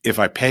 hey, if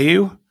I pay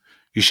you,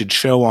 you should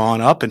show on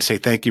up and say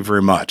thank you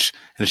very much.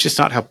 And it's just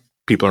not how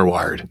people are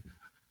wired.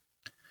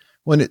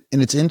 And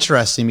it's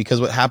interesting because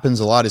what happens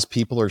a lot is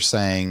people are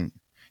saying,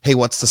 hey,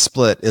 what's the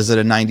split? Is it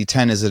a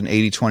 90-10? Is it an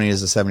 80-20?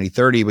 Is it a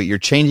 70-30? But you're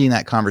changing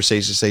that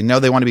conversation to say, no,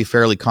 they want to be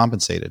fairly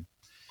compensated.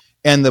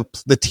 And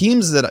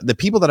the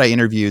people that I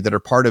interview that are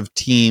part of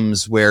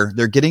teams where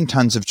they're getting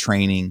tons of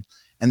training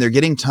and they're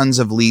getting tons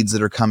of leads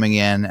that are coming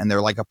in, and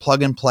they're like a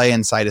plug and play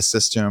inside a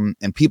system,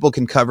 and people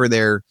can cover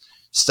their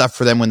stuff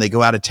for them when they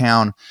go out of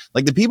town.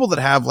 Like the people that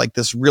have like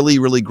this really,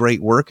 really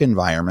great work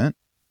environment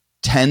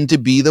tend to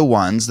be the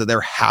ones that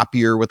they're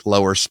happier with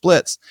lower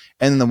splits.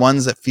 And the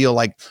ones that feel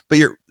like, but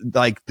you're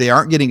like, they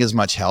aren't getting as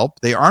much help.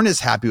 They aren't as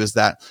happy with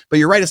that. But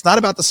you're right. It's not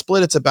about the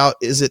split. It's about,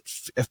 is it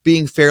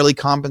being fairly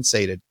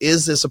compensated?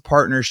 Is this a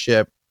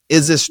partnership?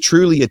 Is this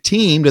truly a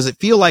team? Does it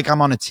feel like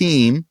I'm on a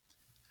team,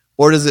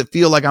 or does it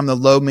feel like I'm the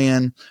low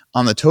man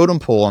on the totem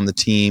pole on the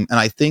team? And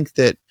I think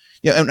that,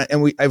 yeah,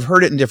 I've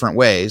heard it in different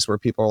ways where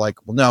people are like,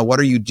 well, no, what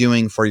are you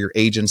doing for your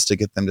agents to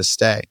get them to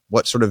stay?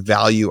 What sort of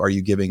value are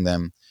you giving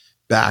them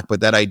back? But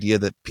that idea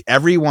that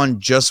everyone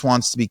just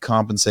wants to be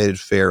compensated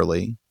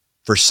fairly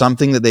for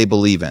something that they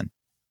believe in.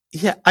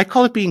 Yeah, I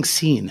call it being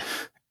seen.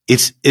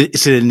 It's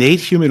an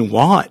innate human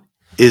want.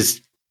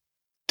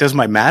 Does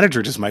my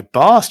manager, does my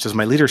boss, does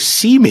my leader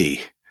see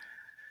me?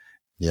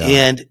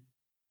 Yeah.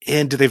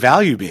 And do they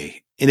value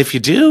me? And if you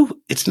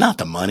do, it's not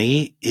the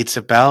money. It's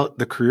about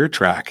the career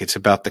track. It's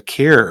about the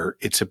care.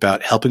 It's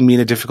about helping me in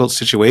a difficult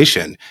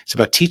situation. It's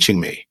about teaching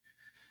me.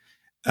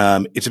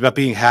 It's about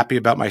being happy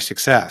about my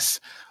success.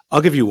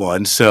 I'll give you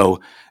one. So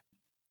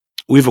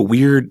we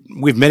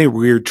have many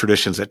weird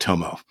traditions at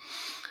Tomo.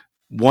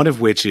 One of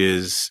which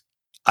is,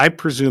 I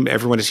presume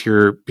everyone is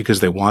here because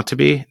they want to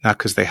be, not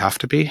because they have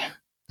to be.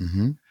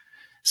 Mm-hmm.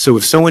 So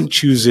if someone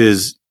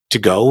chooses to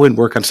go and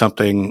work on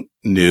something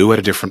new at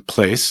a different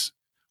place,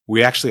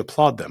 we actually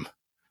applaud them.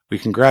 We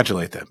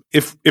congratulate them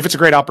if it's a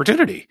great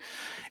opportunity.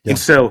 Yeah. And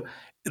so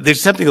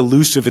there's something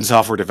elusive in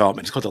software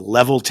development. It's called a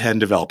level 10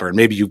 developer. And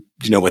maybe you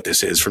know what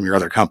this is from your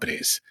other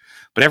companies.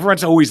 But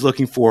everyone's always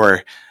looking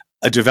for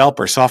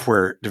a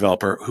software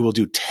developer who will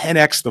do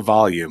 10x the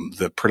volume,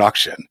 the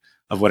production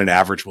of what an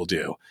average will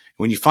do.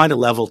 When you find a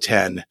level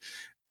 10,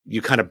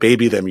 you kind of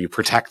baby them, you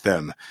protect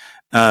them.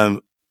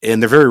 And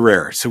they're very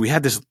rare. So we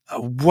had this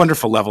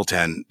wonderful level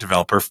 10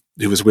 developer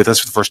who was with us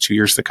for the first 2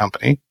 years of the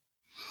company.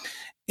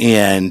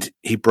 And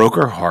he broke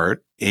our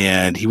heart,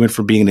 and he went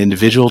from being an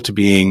individual to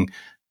being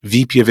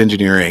VP of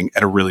engineering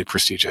at a really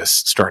prestigious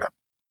startup.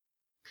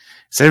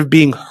 Instead of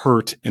being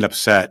hurt and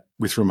upset,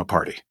 we threw him a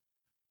party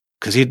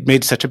because he had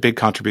made such a big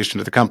contribution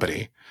to the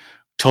company.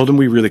 Told him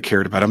we really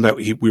cared about him, that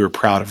we were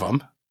proud of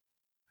him,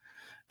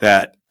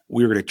 that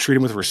we were going to treat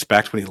him with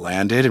respect when he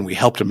landed, and we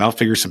helped him out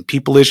figure some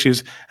people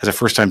issues as a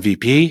first-time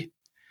VP.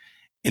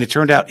 And it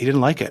turned out he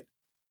didn't like it.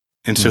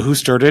 And so who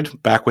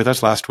started back with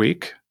us last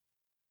week?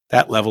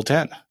 That level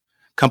 10.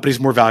 Companies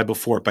more valuable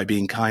for it by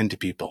being kind to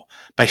people,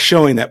 by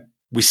showing that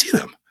we see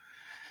them.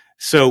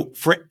 So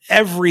for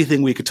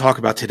everything we could talk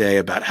about today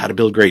about how to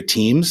build great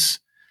teams,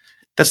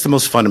 that's the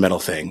most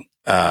fundamental thing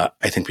I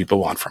think people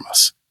want from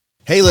us.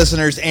 Hey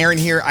listeners, Aaron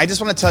here. I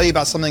just want to tell you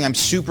about something I'm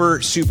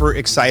super, super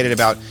excited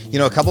about. You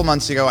know, a couple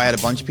months ago, I had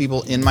a bunch of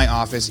people in my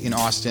office in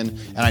Austin,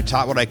 and I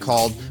taught what I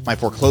called my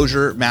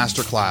foreclosure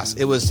masterclass.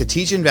 It was to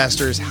teach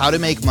investors how to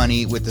make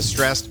money with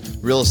distressed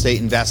real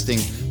estate investing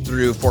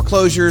through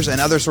foreclosures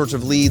and other sorts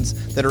of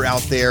leads that are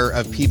out there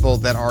of people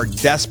that are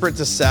desperate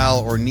to sell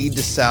or need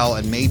to sell,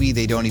 and maybe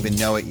they don't even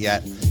know it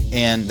yet.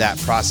 And that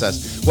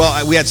process.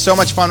 Well, we had so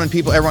much fun when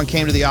everyone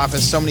came to the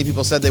office. So many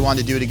people said they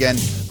wanted to do it again.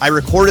 I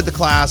recorded the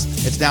class.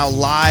 It's now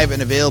live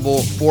and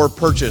available for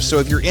purchase. So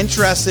if you're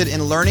interested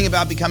in learning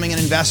about becoming an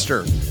investor,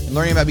 and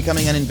learning about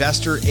becoming an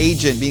investor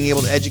agent, being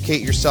able to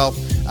educate yourself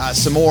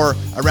some more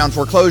around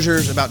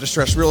foreclosures, about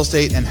distressed real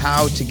estate, and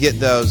how to get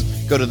those,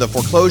 go to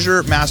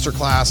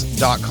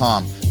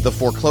theforeclosuremasterclass.com.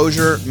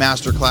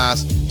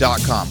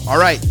 Theforeclosuremasterclass.com. All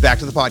right, back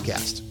to the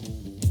podcast.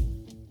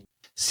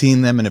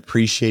 Seeing them and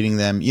appreciating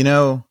them, you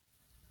know.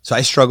 So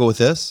I struggle with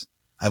this.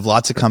 I have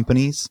lots of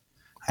companies.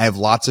 I have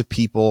lots of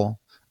people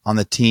on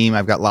the team.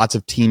 I've got lots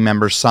of team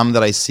members, some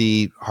that I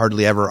see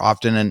hardly ever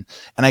often. And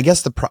I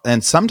guess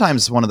and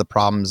sometimes one of the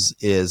problems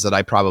is that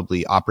I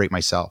probably operate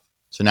myself.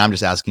 So now I'm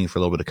just asking you for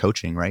a little bit of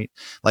coaching, right?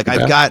 Like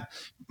I've got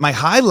my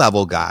high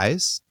level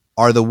guys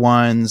are the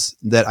ones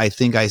that I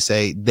think I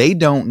say, they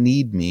don't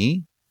need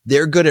me.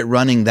 They're good at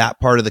running that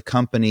part of the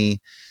company.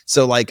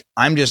 So like,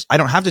 I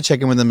don't have to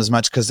check in with them as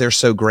much because they're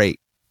so great.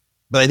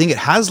 But I think it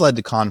has led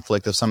to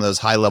conflict of some of those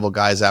high level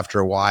guys after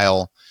a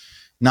while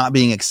not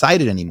being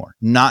excited anymore,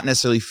 not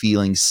necessarily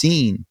feeling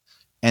seen.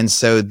 And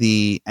so I've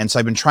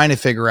been trying to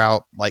figure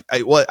out, like,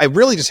 I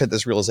really just had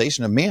this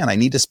realization of, man, I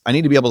need to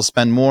be able to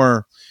spend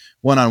more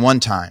one-on-one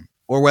time,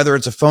 or whether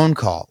it's a phone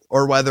call,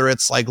 or whether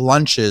it's like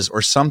lunches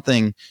or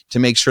something, to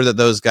make sure that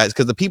those guys,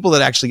 because the people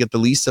that actually get the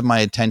least of my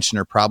attention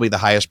are probably the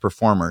highest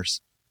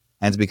performers.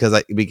 And it's because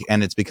of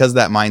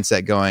that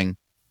mindset going,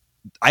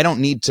 I don't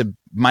need to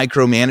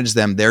micromanage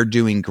them. They're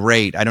doing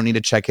great. I don't need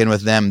to check in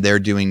with them. They're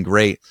doing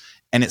great.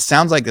 And it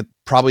sounds like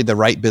probably the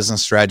right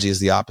business strategy is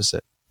the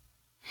opposite,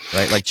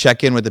 right? Like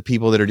check in with the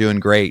people that are doing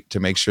great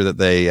to make sure that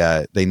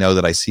they know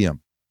that I see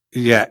them.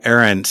 Yeah,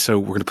 Aaron. So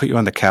we're going to put you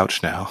on the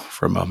couch now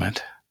for a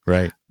moment.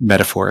 Right.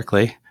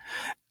 Metaphorically,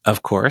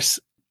 of course.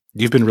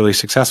 You've been really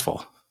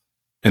successful.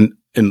 And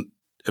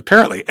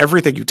apparently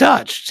everything you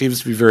touch seems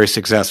to be very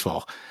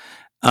successful.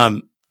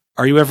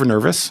 Are you ever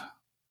nervous?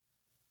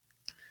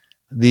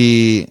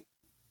 I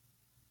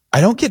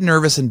don't get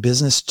nervous in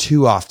business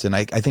too often.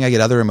 I think I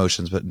get other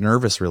emotions, but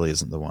nervous really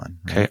isn't the one.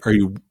 Right? Okay.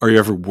 Are you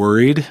ever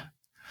worried?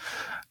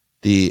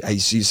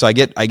 Yes,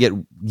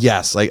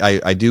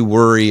 I do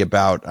worry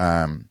about,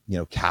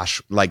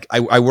 cash. Like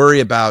I worry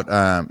about,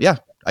 I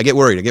get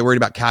worried. I get worried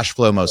about cash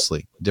flow,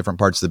 mostly different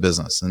parts of the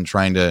business, and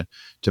trying to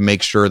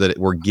make sure that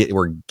we're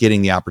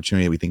getting the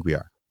opportunity we think we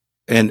are.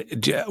 And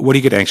what do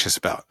you get anxious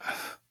about?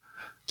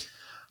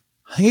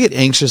 I get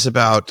anxious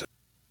about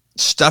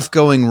stuff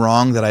going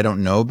wrong that I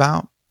don't know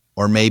about,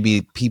 or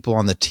maybe people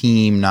on the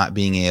team not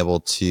being able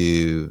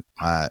to,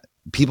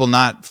 people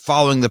not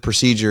following the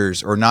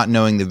procedures or not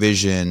knowing the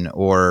vision,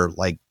 or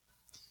like,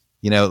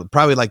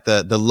 probably like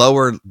the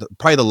lower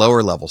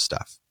level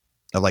stuff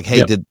of like,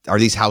 hey, are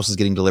these houses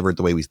getting delivered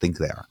the way we think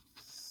they are?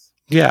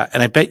 Yeah.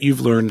 And I bet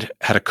you've learned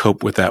how to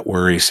cope with that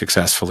worry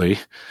successfully.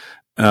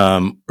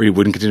 Or you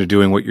wouldn't continue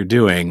doing what you're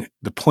doing.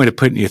 The point of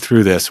putting you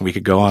through this, and we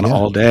could go on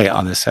all day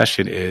on this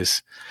session,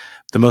 is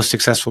the most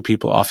successful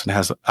people often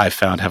I've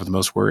found have the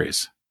most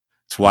worries.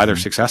 It's why they're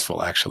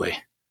successful, actually.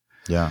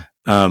 Yeah.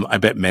 I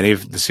bet many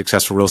of the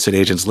successful real estate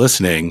agents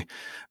listening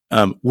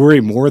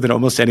worry more than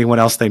almost anyone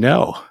else they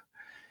know.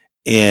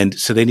 And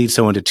so they need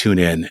someone to tune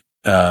in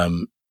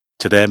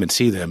to them and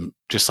see them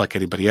just like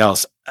anybody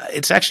else.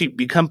 It's actually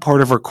become part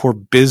of our core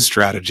biz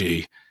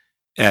strategy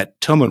at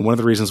Tomo. And one of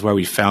the reasons why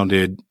we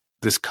founded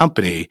this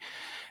company.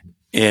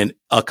 And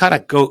I'll kind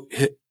of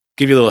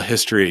give you a little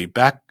history.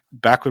 Back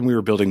when we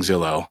were building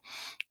Zillow,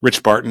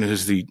 Rich Barton,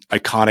 who's the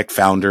iconic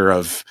founder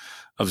of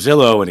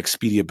Zillow and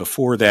Expedia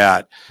before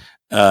that,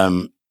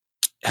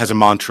 has a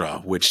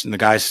mantra, and the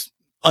guy's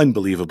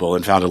unbelievable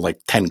and founded like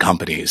 10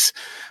 companies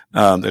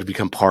that have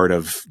become part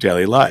of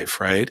daily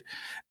life, right?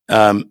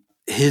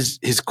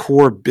 His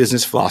core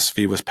business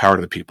philosophy was power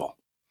to the people.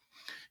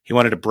 He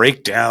wanted to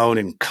break down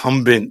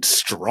incumbent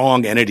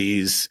strong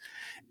entities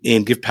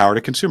and give power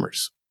to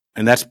consumers.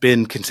 And that's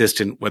been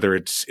consistent, whether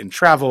it's in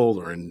travel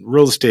or in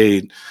real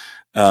estate,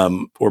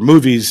 or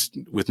movies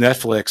with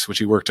Netflix, which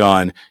he worked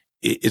on.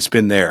 It's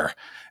been there.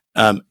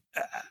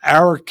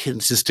 Our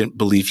consistent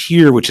belief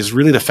here, which is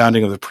really the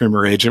founding of the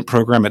Premier Agent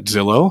program at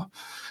Zillow,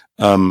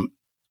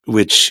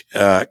 which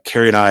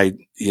Carrie and I,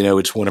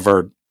 it's one of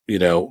our,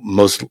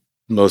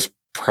 most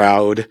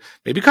proud,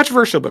 maybe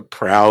controversial, but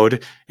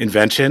proud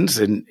inventions.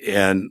 And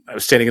I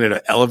was standing in an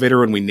elevator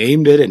when we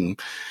named it,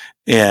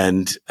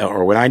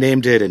 or when I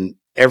named it, and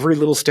every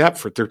little step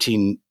for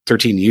 13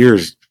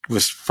 years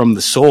was from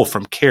the soul,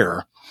 from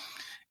care.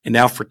 And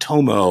now for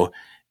Tomo,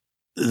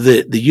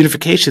 the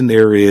unification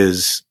there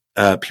is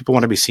people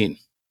want to be seen.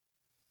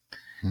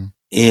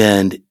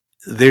 And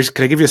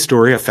can I give you a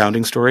story, a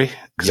founding story?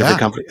 Because every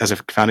company has a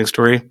founding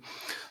story.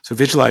 So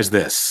visualize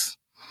this.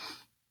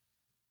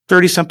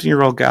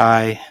 30-something-year-old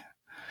guy,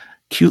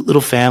 cute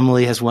little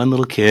family, has one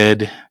little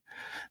kid,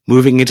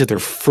 moving into their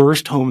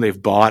first home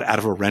they've bought out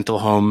of a rental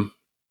home.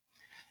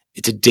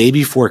 It's a day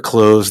before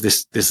close.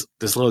 This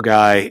little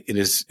guy in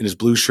his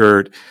blue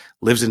shirt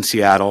lives in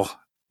Seattle.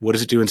 What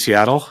does it do in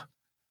Seattle?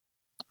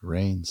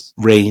 Rains.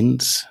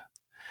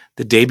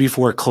 The day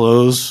before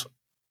close,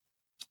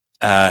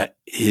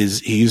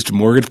 he used a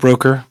mortgage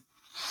broker.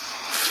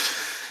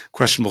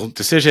 Questionable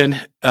decision.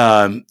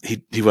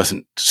 He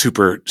wasn't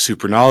super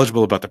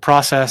knowledgeable about the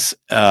process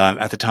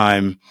at the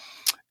time.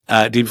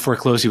 Day before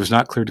close, he was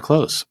not cleared to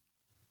close.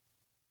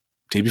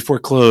 Day before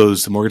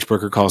close, the mortgage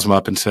broker calls him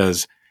up and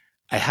says,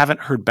 I haven't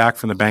heard back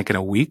from the bank in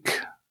a week.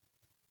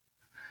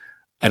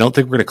 I don't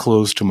think we're going to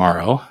close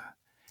tomorrow.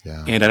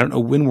 Yeah. And I don't know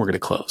when we're going to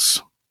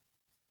close.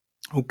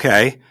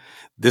 Okay.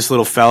 This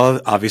little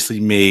fella, obviously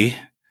me,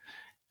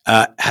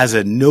 has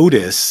a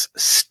notice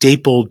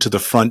stapled to the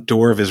front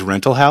door of his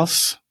rental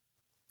house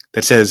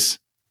that says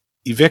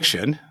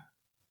eviction,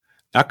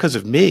 not because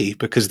of me,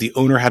 because the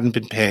owner hadn't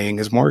been paying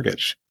his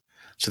mortgage.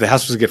 So the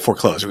house was going to get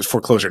foreclosed. It was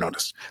foreclosure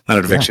notice, not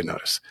an eviction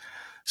notice.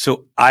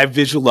 So I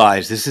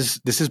visualized, this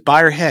is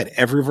buyer head.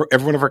 Every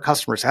one of our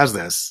customers has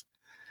this.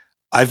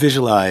 I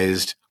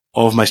visualized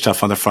all of my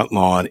stuff on the front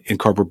lawn in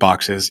cardboard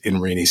boxes in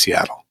rainy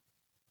Seattle.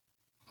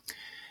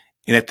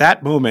 And at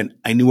that moment,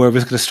 I knew I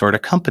was going to start a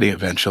company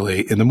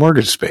eventually in the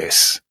mortgage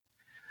space.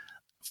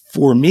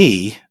 For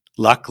me,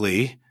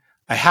 luckily,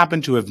 I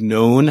happened to have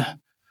known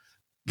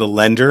the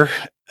lender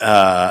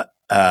that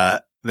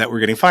we're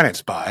getting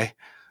financed by.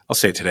 I'll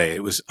say it today.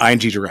 It was ING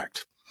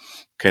Direct.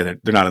 Okay,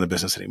 they're not in the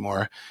business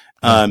anymore.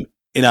 In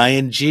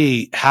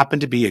ING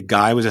happened to be a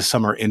guy I was a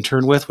summer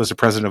intern with, was the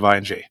president of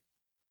ING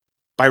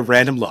by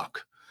random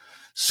luck.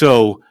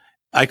 So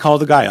I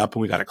called the guy up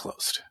and we got it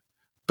closed.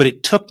 But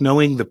it took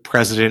knowing the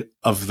president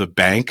of the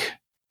bank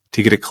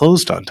to get it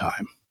closed on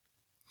time.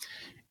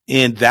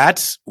 And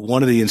that's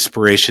one of the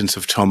inspirations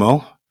of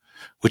Tomo,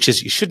 which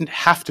is you shouldn't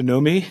have to know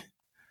me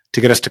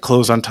to get us to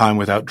close on time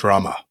without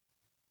drama.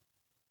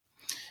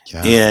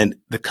 Yeah. And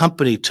the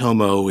company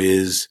Tomo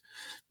is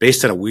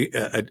based on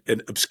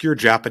an obscure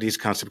Japanese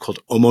concept called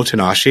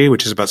omotenashi,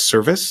 which is about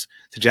service.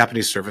 It's a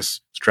Japanese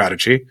service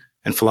strategy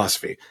and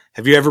philosophy.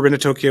 Have you ever been to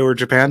Tokyo or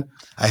Japan?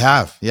 I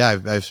have. Yeah,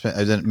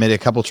 I've made a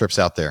couple trips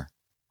out there.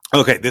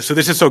 Okay, so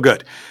this is so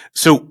good.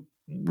 So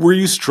were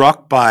you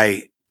struck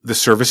by the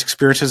service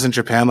experiences in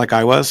Japan like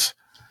I was?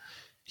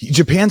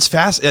 Japan's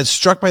fast. It's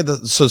struck by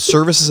so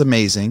service is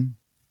amazing.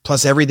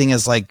 Plus everything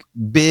is like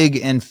big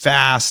and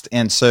fast.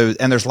 And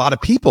there's a lot of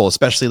people,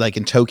 especially like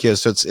in Tokyo.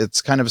 So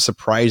it's kind of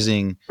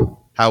surprising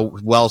how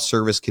well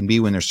service can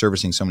be when they're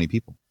servicing so many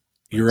people.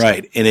 You're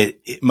right. And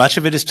much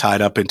of it is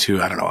tied up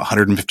into, I don't know, a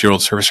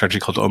 150-year-old service strategy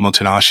called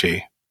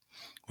omotenashi,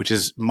 which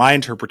is my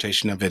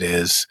interpretation of it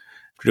is,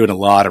 we're doing a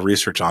lot of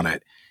research on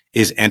it,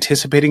 is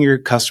anticipating your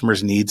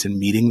customers' needs and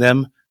meeting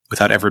them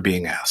without ever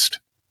being asked.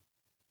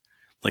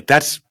 Like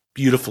that's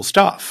beautiful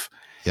stuff.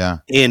 Yeah.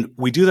 And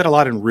we do that a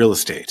lot in real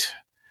estate.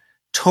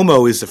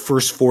 Tomo is the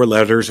first 4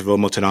 letters of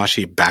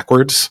omotenashi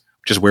backwards,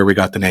 which is where we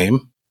got the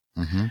name.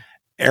 Mm-hmm.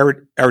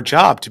 Our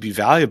job to be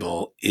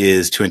valuable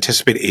is to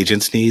anticipate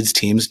agents' needs,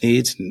 teams'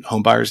 needs, and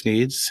home buyers'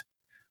 needs.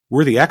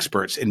 We're the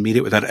experts and meet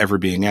it without ever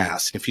being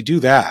asked. And if you do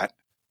that,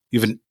 you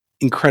have an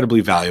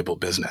incredibly valuable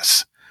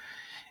business.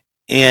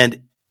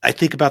 And I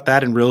think about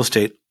that in real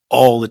estate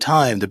all the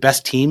time. The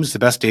best teams, the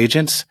best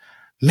agents,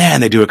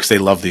 man, they do it because they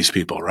love these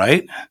people,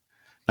 right?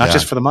 Not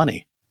just for the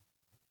money.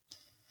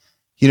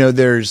 You know,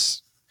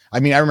 I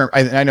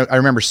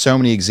remember so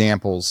many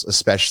examples,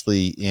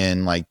 especially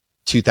in like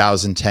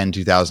 2010,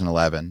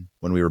 2011,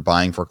 when we were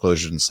buying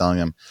foreclosures and selling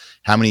them,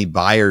 how many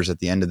buyers at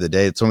the end of the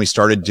day, it's when we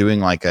started doing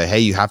like hey,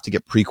 you have to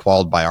get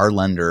pre-qualified by our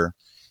lender,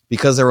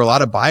 because there were a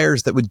lot of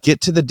buyers that would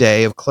get to the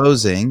day of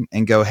closing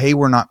and go, hey,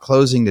 we're not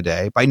closing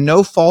today by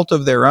no fault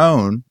of their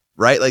own,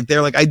 right? Like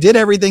they're like, I did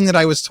everything that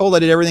I was told. I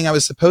did everything I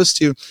was supposed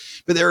to,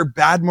 but there were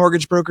bad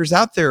mortgage brokers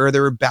out there, or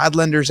there were bad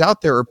lenders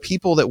out there, or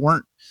people that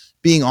weren't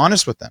being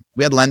honest with them.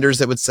 We had lenders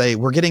that would say,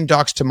 we're getting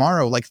docs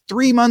tomorrow, like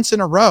 3 months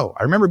in a row.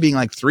 I remember being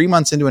like 3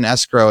 months into an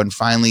escrow and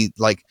finally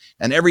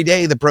and every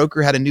day the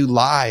broker had a new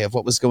lie of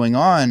what was going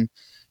on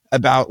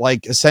about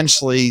like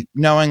essentially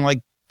knowing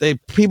like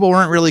people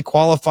weren't really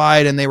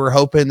qualified and they were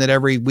hoping that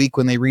every week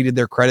when they redid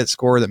their credit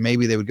score that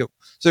maybe they would go.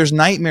 So there's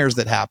nightmares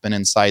that happen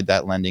inside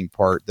that lending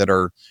part that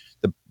are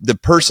the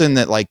person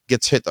that like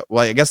gets hit.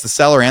 Well, I guess the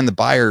seller and the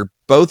buyer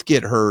both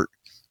get hurt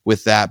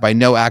with that by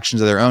no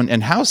actions of their own.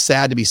 And how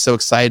sad to be so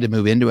excited to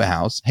move into a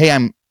house. Hey,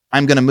 I'm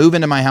going to move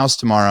into my house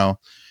tomorrow,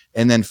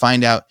 and then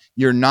find out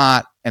you're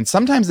not. And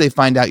sometimes they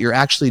find out you're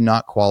actually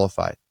not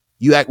qualified.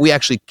 We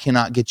actually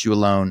cannot get you a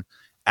loan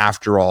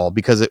after all,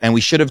 and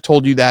we should have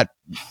told you that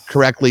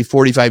correctly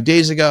 45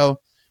 days ago,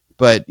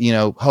 but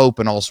hope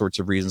and all sorts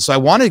of reasons. So I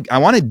want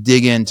to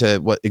dig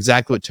into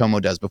exactly what Tomo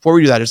does. Before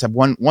we do that, I just have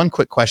one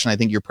quick question. I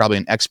think you're probably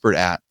an expert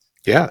at.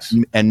 Yes.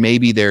 And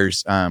maybe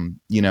there's some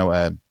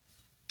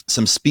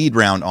speed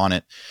round on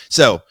it.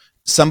 So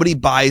somebody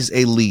buys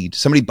a lead,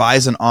 somebody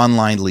buys an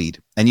online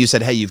lead, and you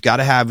said, hey, you've got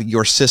to have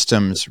your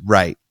systems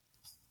right.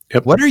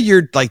 Yep. What are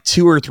your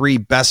 2 or 3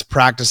 best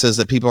practices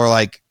that people are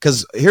like,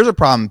 because here's a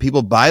problem.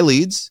 People buy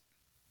leads,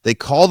 they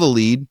call the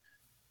lead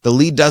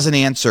doesn't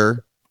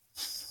answer,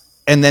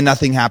 and then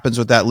nothing happens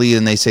with that lead,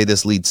 and they say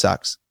this lead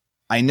sucks.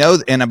 I know,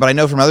 but I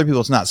know from other people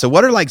it's not. So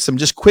what are some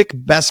just quick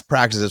best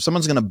practices? If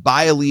someone's going to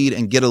buy a lead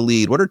and get a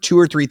lead, what are 2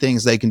 or 3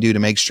 things they can do to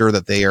make sure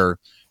that they are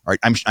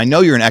I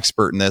know you're an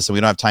expert in this, and we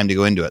don't have time to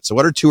go into it. So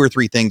what are 2 or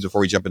 3 things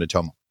before we jump into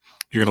Tomo?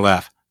 You're going to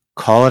laugh.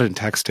 Call it and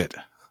text it,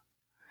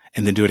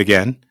 and then do it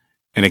again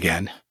and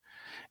again.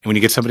 And when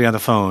you get somebody on the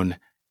phone,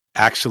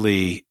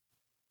 actually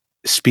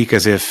speak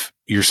as if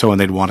you're someone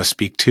they'd want to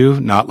speak to,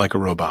 not like a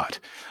robot.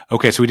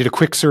 Okay, so we did a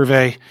quick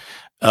survey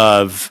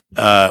of,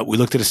 we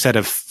looked at a set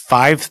of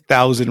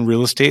 5,000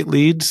 real estate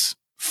leads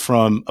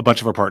from a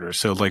bunch of our partners.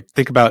 So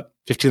think about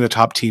 15 of the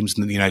top teams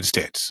in the United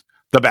States,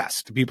 the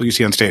best, the people you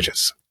see on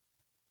stages.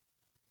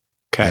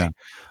 Okay. Yeah.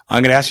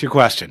 I'm going to ask you a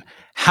question.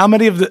 How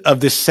many of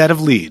this set of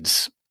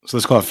leads, so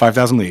let's call it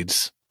 5,000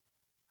 leads,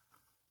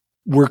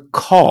 were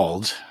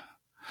called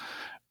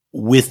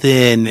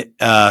within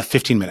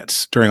 15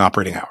 minutes during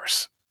operating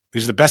hours?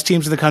 These are the best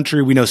teams in the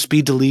country. We know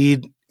speed to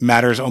lead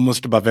matters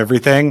almost above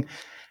everything.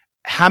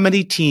 How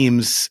many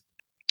teams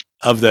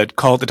of the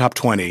call it the top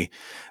 20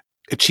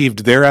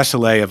 achieved their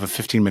SLA of a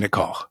 15-minute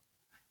call?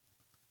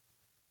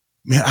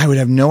 Man, I would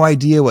have no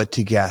idea what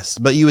to guess,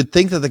 but you would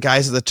think that the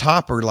guys at the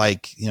top are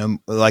like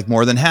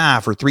more than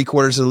half or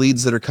 3/4 of the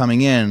leads that are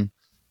coming in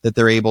that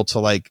they're able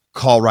to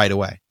call right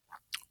away.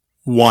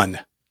 1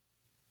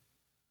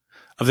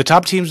 of the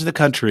top teams in the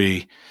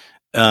country,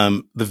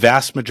 the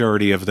vast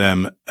majority of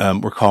them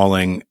were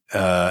calling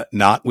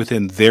not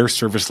within their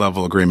service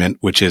level agreement,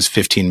 which is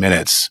 15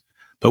 minutes,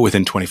 but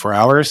within 24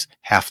 hours,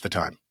 half the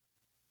time.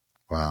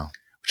 Wow.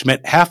 Which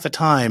meant half the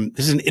time,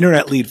 this is an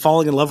internet lead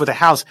falling in love with a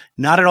house,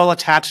 not at all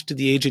attached to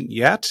the agent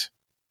yet.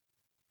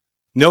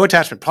 No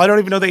attachment. Probably don't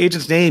even know the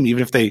agent's name,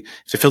 even if they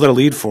filled out a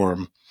lead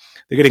form.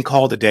 They're getting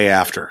called the day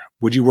after.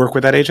 Would you work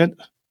with that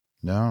agent?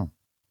 No.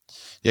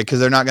 Yeah, because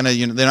they're not gonna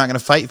they're not gonna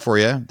fight for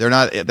you. They're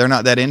not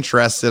that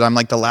interested. I'm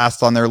the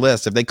last on their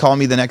list. If they call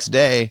me the next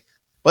day,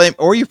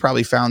 or you've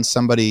probably found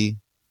somebody.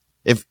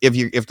 If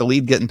the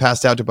lead getting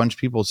passed out to a bunch of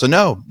people. So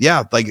no,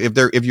 yeah,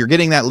 if you're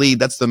getting that lead,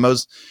 that's the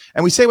most,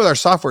 and we say with our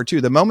software too,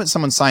 the moment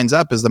someone signs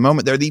up is the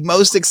moment they're the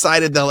most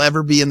excited they'll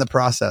ever be in the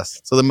process.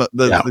 So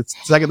the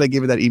second they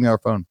give you that email or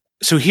phone.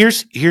 So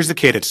here's the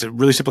cadence, a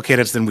really simple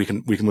cadence, then we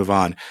can move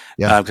on.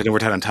 Yeah. Because we're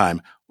tight on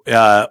time.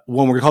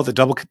 When we're called the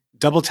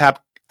double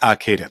tap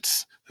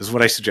cadence, this is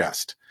what I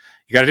suggest.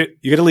 You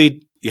get a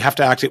lead, you have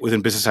to act it within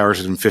business hours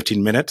within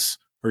 15 minutes,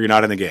 or you're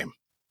not in the game.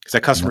 Because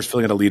that customer's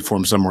filling out a lead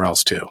form somewhere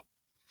else too.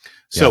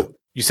 So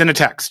you send a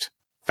text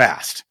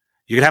fast.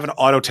 You can have an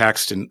auto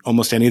text in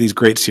almost any of these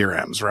great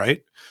CRMs,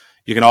 right?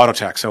 You can auto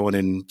text someone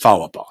in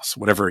Follow Up Boss,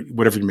 whatever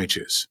you may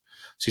choose.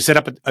 So you set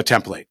up a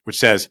template which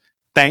says,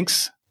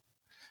 thanks,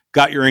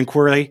 got your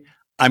inquiry.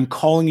 I'm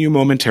calling you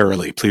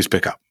momentarily. Please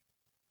pick up.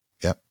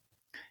 Yep.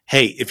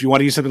 Hey, if you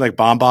want to use something like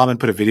BombBomb and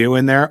put a video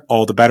in there,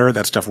 all the better.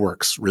 That stuff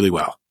works really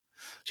well.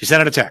 So you send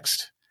out a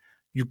text.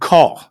 You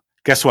call.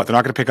 Guess what? They're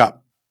not going to pick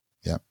up.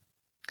 Yep.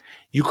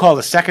 You call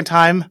the second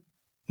time.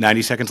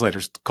 90 seconds later,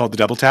 it's called the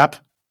double tap.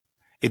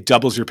 It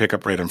doubles your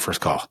pickup rate on first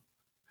call.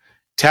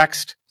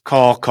 Text,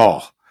 call.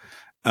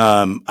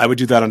 I would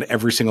do that on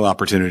every single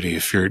opportunity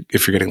if you're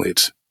getting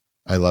leads.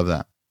 I love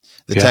that.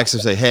 The text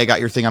will say, hey, I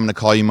got your thing. I'm going to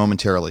call you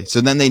momentarily.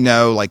 So then they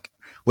know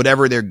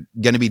whatever they're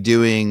going to be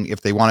doing,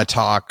 if they want to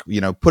talk,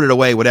 put it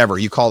away, whatever.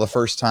 You call the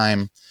first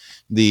time,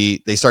 they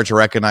start to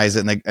recognize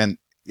it. And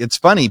it's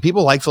funny.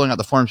 People like filling out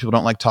the forms. People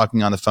don't like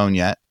talking on the phone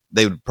yet.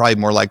 They would probably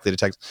more likely to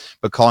text,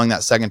 but calling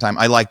that second time,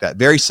 I like that.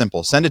 Very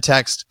simple. Send a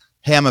text.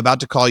 Hey, I'm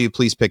about to call you.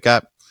 Please pick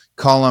up.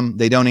 Call them.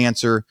 They don't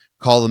answer.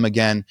 Call them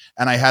again.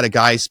 And I had a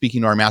guy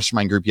speaking to our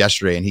mastermind group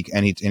yesterday, and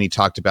he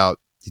talked about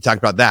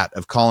that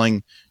of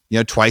calling,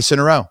 twice in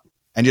a row,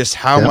 and just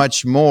how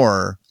much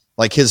more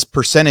his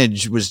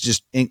percentage was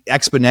just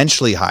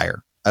exponentially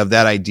higher of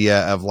that idea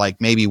of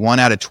maybe 1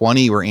 out of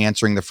 20 were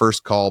answering the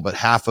first call, but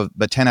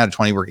 10 out of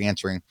 20 were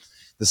answering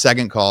the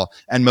second call,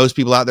 and most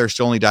people out there are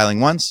still only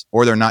dialing once,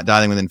 or they're not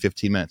dialing within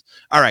 15 minutes.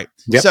 All right.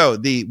 Yep. So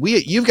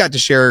you've got to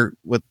share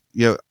with,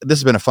 this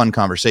has been a fun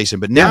conversation,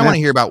 but now I want to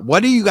hear about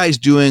what are you guys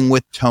doing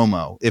with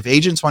Tomo? If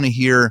agents want to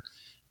hear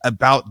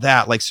about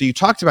that, so you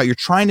talked about, you're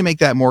trying to make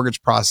that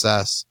mortgage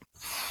process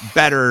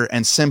better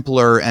and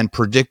simpler and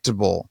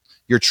predictable.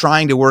 You're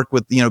trying to work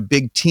with,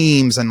 big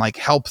teams and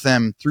help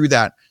them through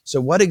that. So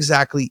what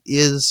exactly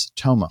is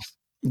Tomo?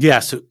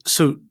 Yeah.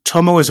 So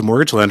Tomo is a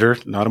mortgage lender,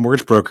 not a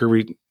mortgage broker.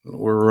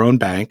 We're our own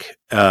bank,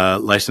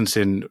 licensed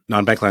in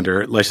non-bank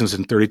lender, licensed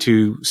in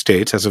 32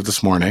 states as of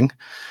this morning,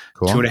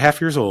 cool.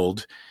 2.5 years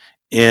old.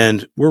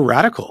 And we're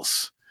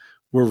radicals.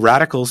 we're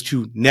radicals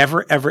to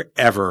never, ever,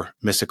 ever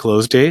miss a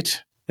close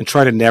date and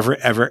try to never,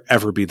 ever,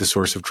 ever be the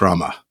source of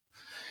drama.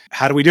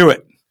 How do we do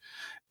it?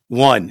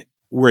 One,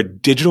 we're a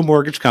digital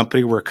mortgage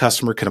company where a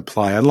customer can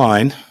apply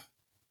online,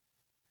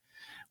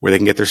 where they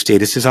can get their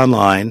statuses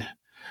online,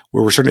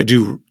 where we're starting to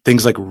do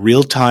things like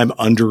real-time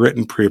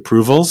underwritten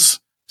pre-approvals.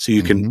 So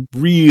you can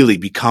really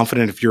be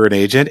confident if you're an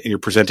agent and you're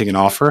presenting an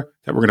offer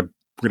that we're going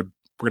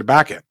to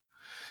back it.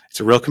 It's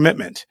a real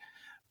commitment.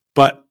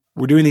 But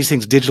we're doing these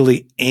things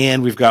digitally,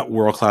 and we've got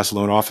world-class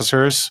loan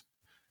officers,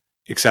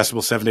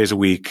 accessible 7 days a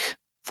week,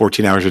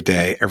 14 hours a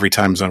day, every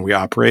time zone we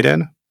operate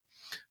in.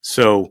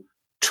 So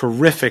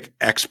terrific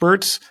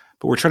experts,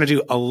 but we're trying to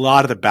do a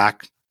lot of the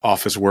back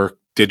office work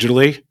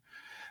digitally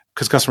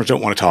because customers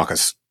don't want to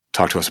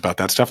talk to us about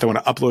that stuff. They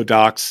want to upload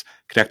docs,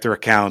 connect their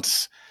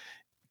accounts,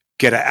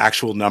 get an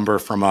actual number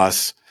from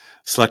us,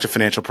 select a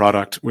financial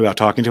product without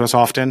talking to us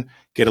often,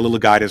 get a little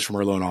guidance from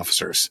our loan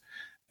officers.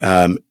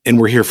 And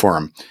we're here for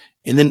them.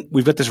 And then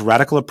we've got this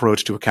radical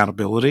approach to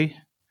accountability,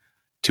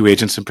 to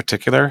agents in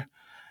particular.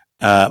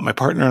 My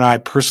partner and I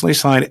personally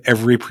sign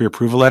every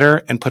pre-approval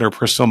letter and put our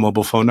personal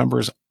mobile phone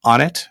numbers on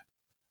it.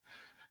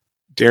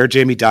 Dare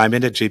Jamie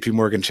Dimon at JP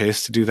Morgan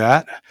Chase to do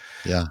that.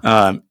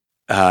 Yeah.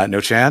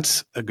 No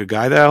chance. A good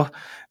guy though.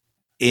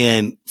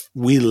 And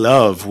we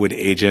love when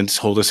agents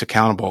hold us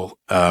accountable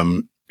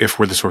if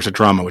we're the source of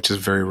drama, which is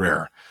very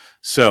rare.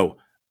 So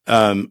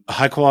a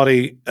high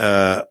quality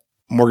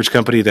mortgage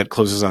company that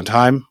closes on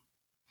time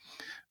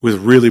with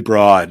really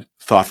broad,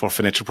 thoughtful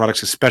financial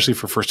products, especially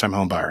for first-time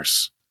home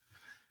buyers.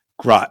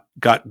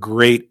 Got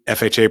great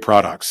FHA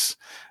products,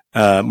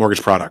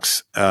 mortgage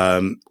products.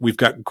 We've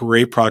got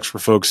great products for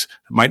folks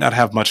that might not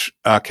have much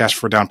cash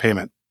for down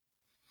payment.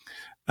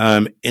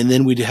 And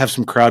then we have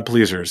some crowd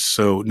pleasers.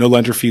 So no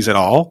lender fees at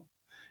all,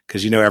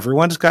 because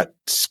everyone's got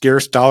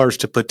scarce dollars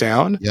to put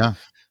down. Yeah.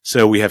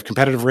 So we have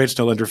competitive rates,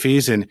 no lender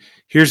fees. And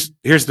here's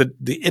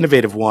the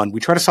innovative one.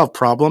 We try to solve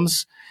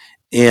problems.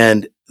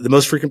 And the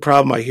most frequent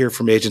problem I hear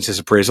from agents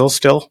is appraisals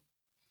still.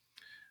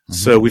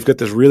 So we've got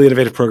this really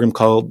innovative program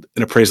called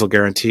an appraisal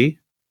guarantee,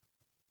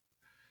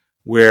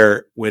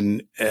 where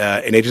when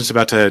an agent's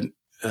about to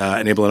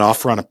enable an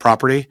offer on a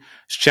property,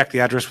 just check the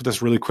address with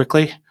us really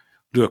quickly,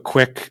 do a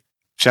quick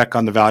check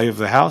on the value of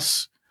the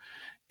house,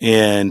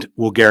 and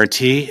we'll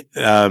guarantee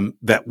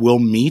that we'll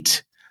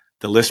meet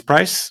the list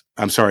price.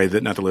 I'm sorry,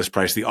 not the list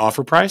price, the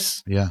offer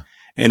price. Yeah.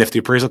 And if the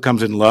appraisal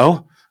comes in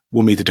low,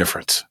 we'll meet the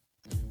difference.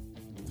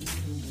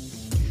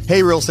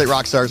 Hey, real estate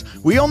rock stars.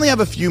 We only have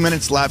a few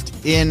minutes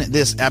left in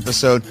this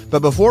episode,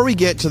 but before we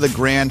get to the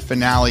grand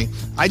finale,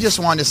 I just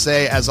wanted to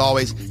say, as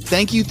always,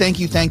 thank you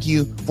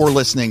for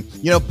listening.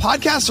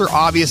 Podcasts are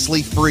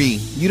obviously free.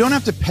 You don't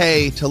have to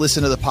pay to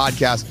listen to the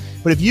podcast,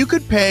 but if you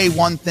could pay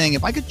one thing,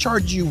 if I could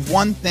charge you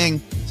one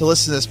thing to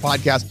listen to this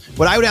podcast,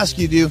 what I would ask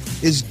you to do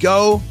is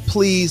go,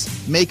 please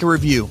make a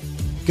review.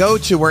 Go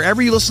to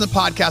wherever you listen to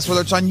podcasts,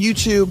 whether it's on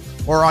YouTube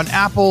or on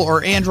Apple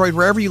or Android,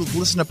 wherever you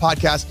listen to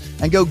podcasts,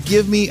 and go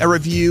give me a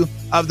review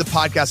of the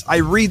podcast. I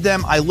read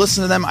them, I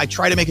listen to them, I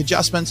try to make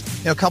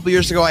adjustments. A couple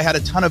years ago, I had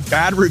a ton of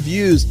bad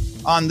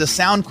reviews on the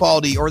sound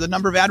quality or the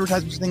number of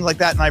advertisements, things like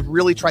that. And I've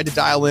really tried to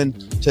dial in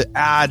to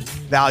add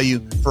value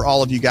for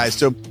all of you guys.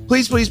 So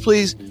please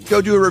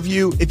go do a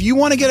review. If you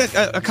want to get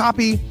a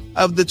copy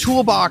of the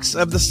toolbox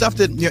of the stuff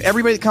that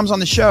everybody that comes on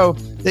the show,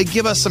 they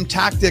give us some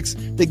tactics.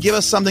 They give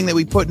us something that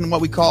we put in what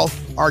we call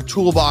our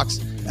toolbox.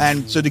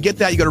 And so to get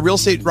that, you go to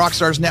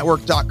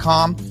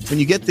realestaterockstarsnetwork.com. When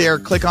you get there,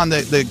 click on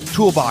the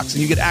toolbox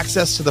and you get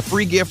access to the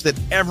free gift that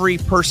every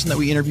person that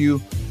we interview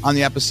on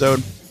the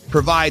episode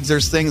provides.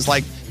 There's things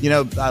like,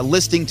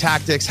 listing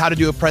tactics, how to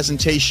do a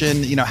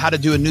presentation, how to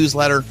do a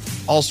newsletter,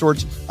 all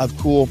sorts of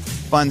cool,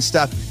 fun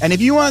stuff. And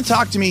if you want to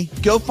talk to me,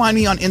 go find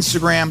me on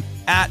Instagram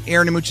at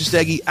Aaron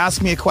Amuchastegui.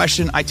 Ask me a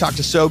question. I talk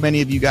to so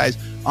many of you guys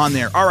on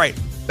there. All right,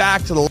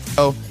 back to the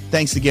show.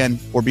 Thanks again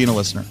for being a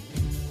listener.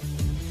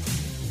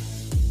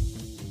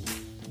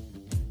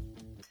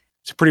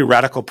 It's a pretty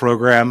radical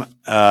program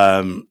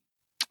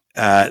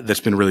that's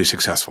been really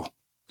successful.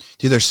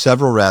 Dude, there's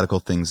several radical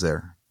things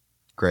there,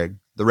 Greg.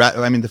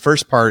 The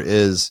first part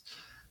is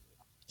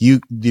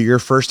your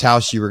first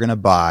house you were going to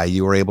buy,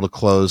 you were able to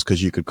close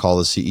because you could call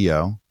the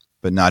CEO,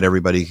 but not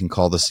everybody can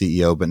call the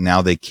CEO, but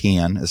now they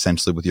can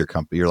essentially with your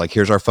company. You're like,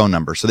 here's our phone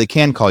number. So they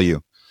can call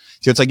you.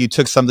 So it's like you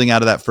took something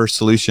out of that first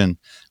solution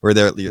where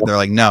they're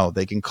like, no,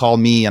 they can call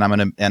me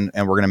and and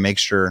we're going to make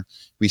sure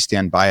we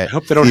stand by it. I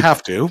hope they don't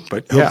have to,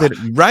 but yeah.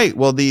 Right.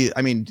 Well,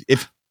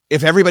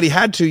 if everybody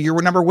had to,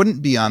 your number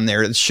wouldn't be on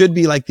there. It should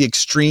be like the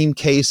extreme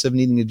case of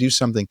needing to do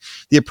something.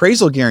 The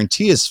appraisal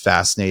guarantee is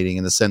fascinating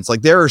in the sense,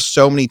 like there are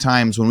so many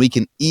times when we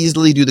can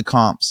easily do the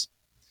comps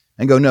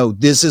and go, no,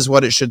 this is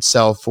what it should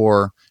sell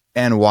for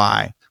and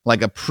why,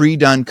 like a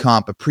pre-done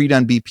comp, a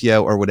pre-done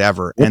BPO or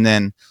whatever. And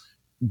then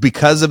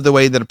because of the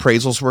way that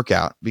appraisals work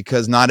out,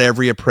 because not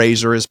every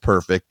appraiser is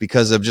perfect,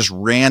 because of just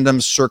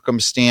random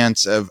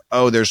circumstance of,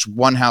 there's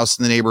one house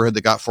in the neighborhood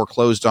that got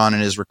foreclosed on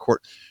and is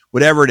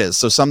whatever it is.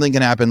 So something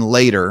can happen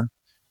later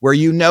where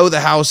the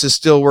house is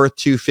still worth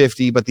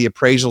 250, but the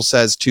appraisal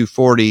says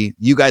 240.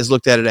 You guys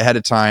looked at it ahead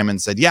of time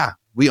and said, yeah,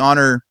 we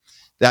honor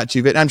that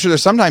 250. I'm sure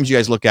there's sometimes you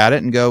guys look at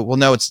it and go, well,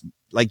 no, it's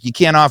like you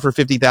can't offer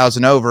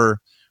 50,000 over.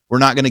 We're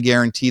not going to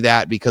guarantee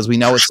that because we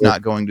know it's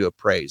not going to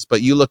appraise.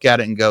 But you look at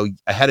it and go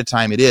ahead of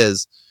time, it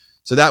is.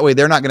 So that way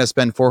they're not going to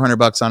spend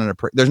 $400 on an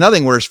appraisal. There's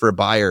nothing worse for a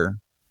buyer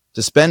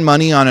to spend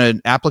money on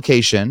an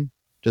application,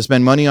 to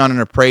spend money on an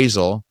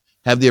appraisal,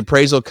 have the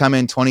appraisal come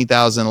in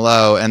 20,000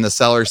 low, and the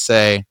sellers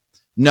say,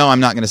 no, I'm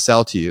not going to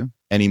sell to you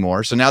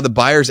anymore. So now the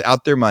buyer's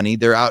out their money.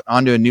 They're out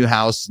onto a new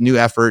house, new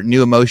effort,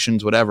 new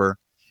emotions, whatever.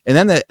 And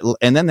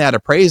then that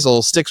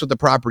appraisal sticks with the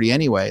property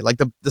anyway. Like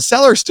the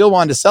seller still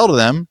wanted to sell to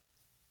them,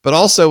 but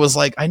also was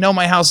like, I know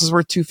my house is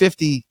worth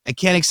 250. I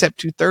can't accept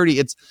 230.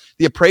 It's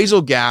the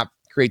appraisal gap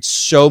creates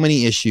so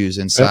many issues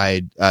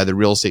inside the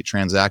real estate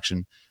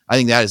transaction. I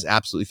think that is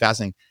absolutely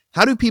fascinating.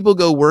 How do people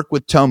go work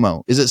with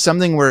Tomo? Is it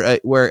something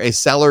where a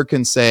seller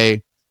can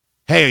say,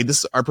 hey,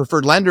 our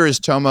preferred lender is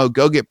Tomo,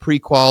 go get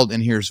pre-qualified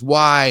and here's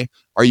why?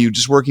 Are you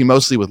just working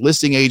mostly with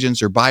listing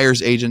agents or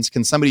buyer's agents?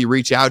 Can somebody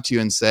reach out to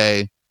you and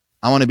say,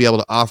 I want to be able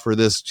to offer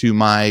this to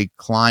my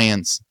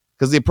clients?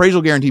 Because the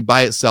appraisal guarantee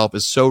by itself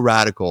is so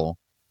radical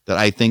that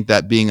I think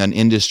that being an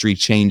industry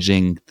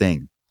changing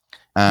thing.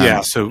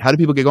 So how do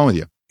people get going with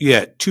you?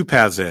 Yeah, two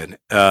paths in.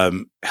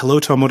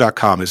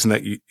 HelloTomo.com. Isn't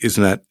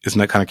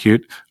that kind of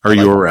cute? Our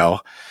URL.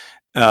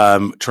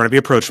 Trying to be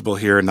approachable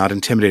here and not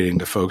intimidating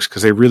to folks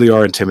because they really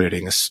are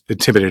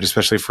intimidated,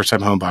 especially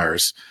first-time home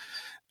buyers.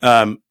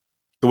 The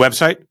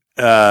website,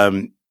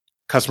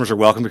 customers are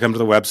welcome to come to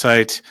the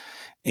website,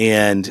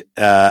 and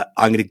I'm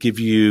going to give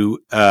you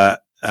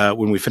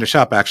when we finish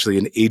up actually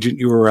an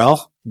agent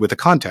URL with a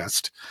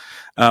contest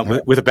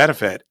with a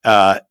benefit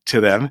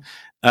to them.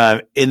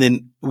 And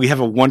then we have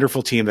a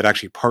wonderful team that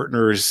actually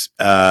partners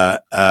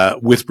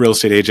with real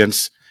estate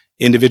agents,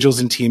 individuals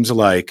and teams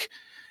alike,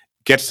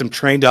 gets them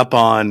trained up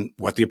on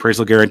what the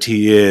appraisal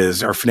guarantee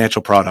is, our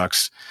financial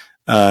products.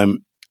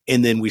 And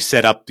then we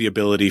set up the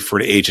ability for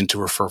an agent to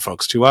refer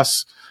folks to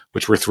us,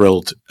 which we're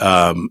thrilled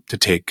to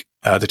take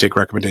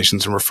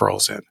recommendations and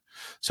referrals in.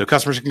 So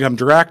customers can come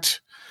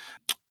direct,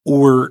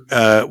 or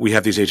we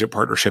have these agent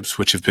partnerships,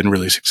 which have been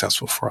really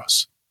successful for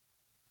us.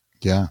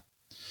 Yeah.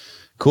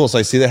 Cool. So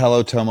I see the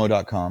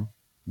hellotomo.com,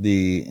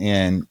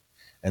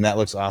 and that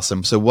looks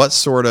awesome. So what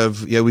sort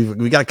of,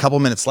 we got a couple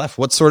minutes left.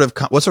 What sort of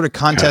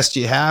contest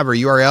do you have, or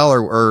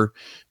URL,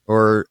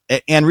 or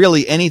and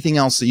really anything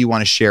else that you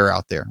want to share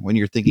out there when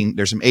you're thinking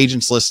there's some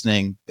agents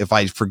listening. If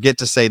I forget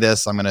to say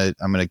this, I'm going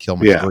to kill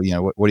myself. Yeah.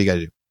 What do you got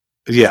to do?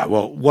 Yeah.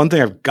 Well, one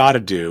thing I've got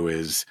to do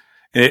is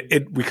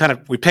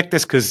we picked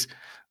this because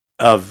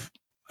of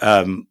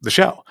the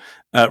show,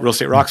 Real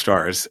Estate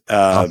Rockstars.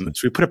 Awesome.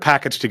 So we put a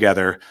package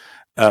together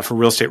for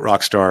Real Estate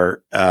Rockstar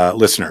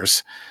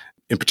listeners,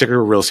 in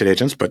particular real estate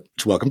agents, but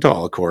it's welcome to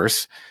all, of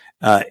course.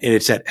 And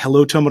it's at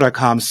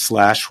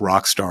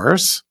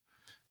hellotomo.com/rockstars.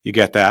 You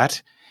get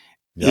that.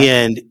 Yeah.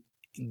 And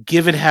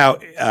given how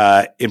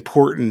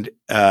important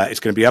it's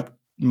going to be up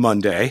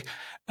Monday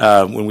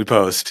when we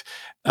post,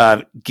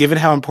 given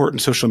how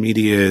important social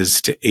media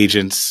is to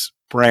agents'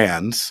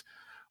 brands,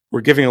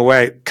 we're giving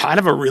away kind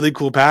of a really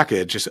cool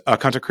package, just a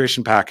content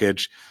creation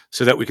package,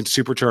 so that we can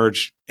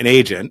supercharge an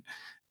agent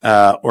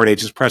or an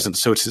agent's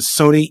presence. So it's a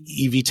Sony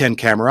EV10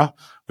 camera,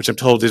 which I'm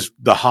told is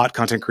the hot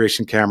content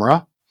creation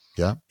camera.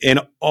 Yeah.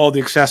 And all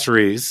the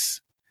accessories.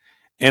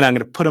 And I'm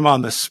going to put them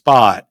on the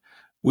spot.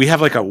 We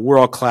have like a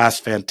world-class,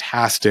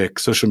 fantastic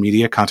social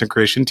media content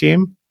creation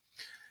team,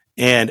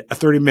 and a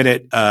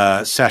 30-minute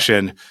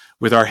session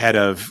with our head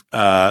of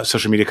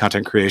social media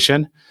content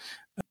creation.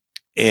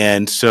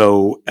 And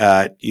so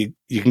you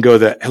can go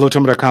to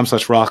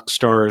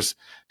hellotomo.com/rockstars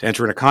to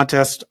enter in a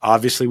contest.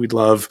 Obviously, we'd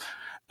love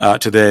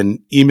to then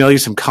email you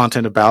some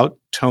content about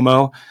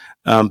Tomo,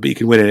 but you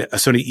can win a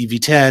Sony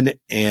EV10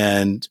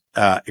 and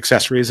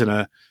accessories and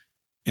a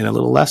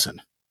little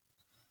lesson.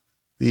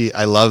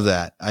 I love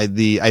that. I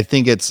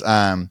think it's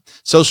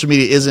social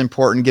media is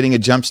important. Getting a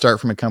jump start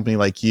from a company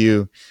like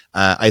you,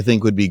 I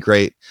think would be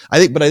great.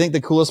 I think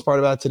the coolest part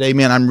about today,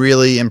 man, I'm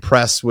really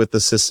impressed with the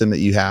system that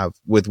you have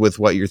with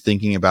what you're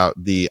thinking about.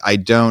 We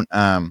don't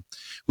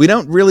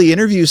really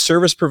interview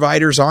service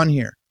providers on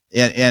here,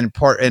 and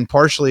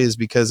partially is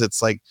because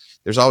it's like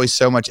there's always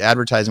so much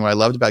advertising. What I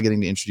loved about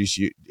getting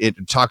to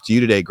talk to you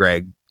today,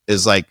 Greg,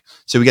 is like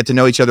so we get to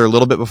know each other a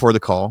little bit before the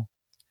call.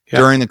 Yeah.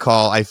 During the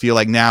call, I feel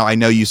like now I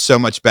know you so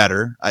much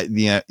better.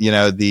 It's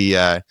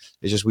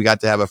just we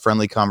got to have a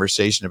friendly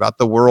conversation about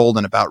the world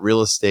and about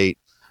real estate,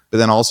 but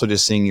then also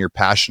just seeing your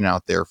passion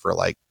out there for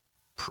like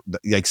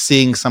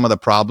seeing some of the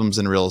problems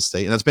in real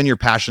estate. And that's been your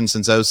passion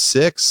since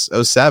 06,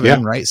 07, yeah.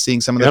 Right?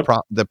 Seeing some of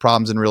the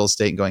problems in real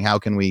estate and going, how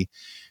can we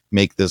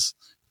make this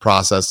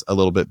process a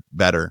little bit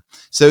better?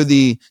 So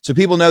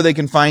people know they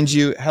can find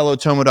you,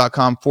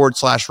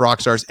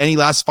 hellotomo.com/rockstars. Any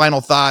last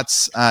final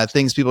thoughts,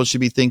 things people should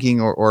be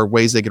thinking or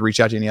ways they could reach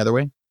out to you any other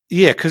way?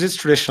 Yeah, because it's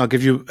traditional.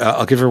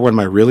 I'll give everyone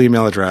my real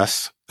email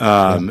address.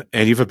 And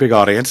you have a big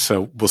audience,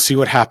 so we'll see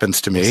what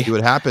happens to me. See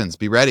what happens.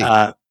 Be ready.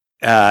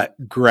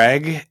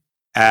 Greg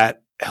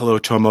at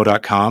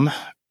hellotomo.com,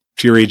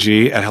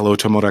 GREG at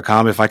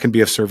hellotomo.com. If I can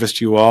be of service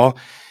to you all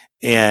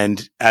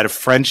and out of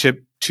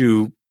friendship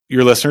to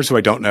your listeners who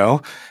I don't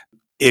know,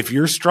 if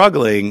you're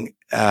struggling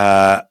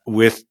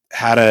with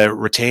how to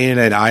retain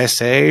an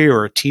ISA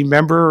or a team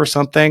member or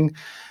something,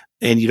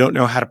 and you don't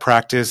know how to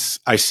practice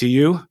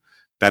ICU,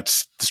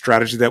 that's the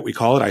strategy that we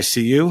call it,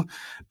 ICU.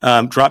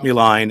 Drop me a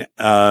line.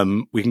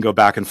 We can go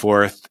back and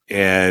forth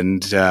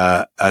and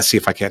see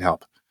if I can't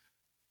help.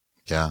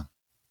 Yeah.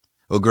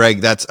 Well,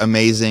 Greg, that's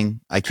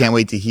amazing. I can't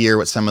wait to hear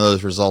what some of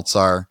those results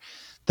are.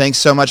 Thanks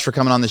so much for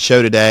coming on the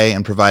show today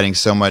and providing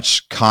so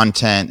much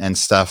content and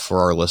stuff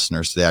for our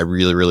listeners today. I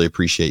really, really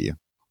appreciate you.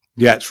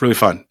 Yeah, it's really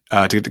fun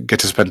to get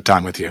to spend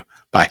time with you.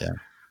 Bye. Yeah.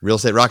 Real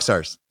Estate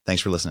Rockstars.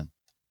 Thanks for listening.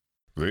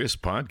 This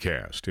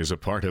podcast is a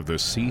part of the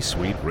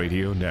C-Suite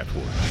Radio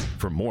Network.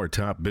 For more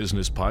top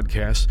business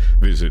podcasts,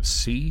 visit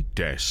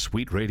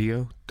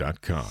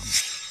c-suiteradio.com.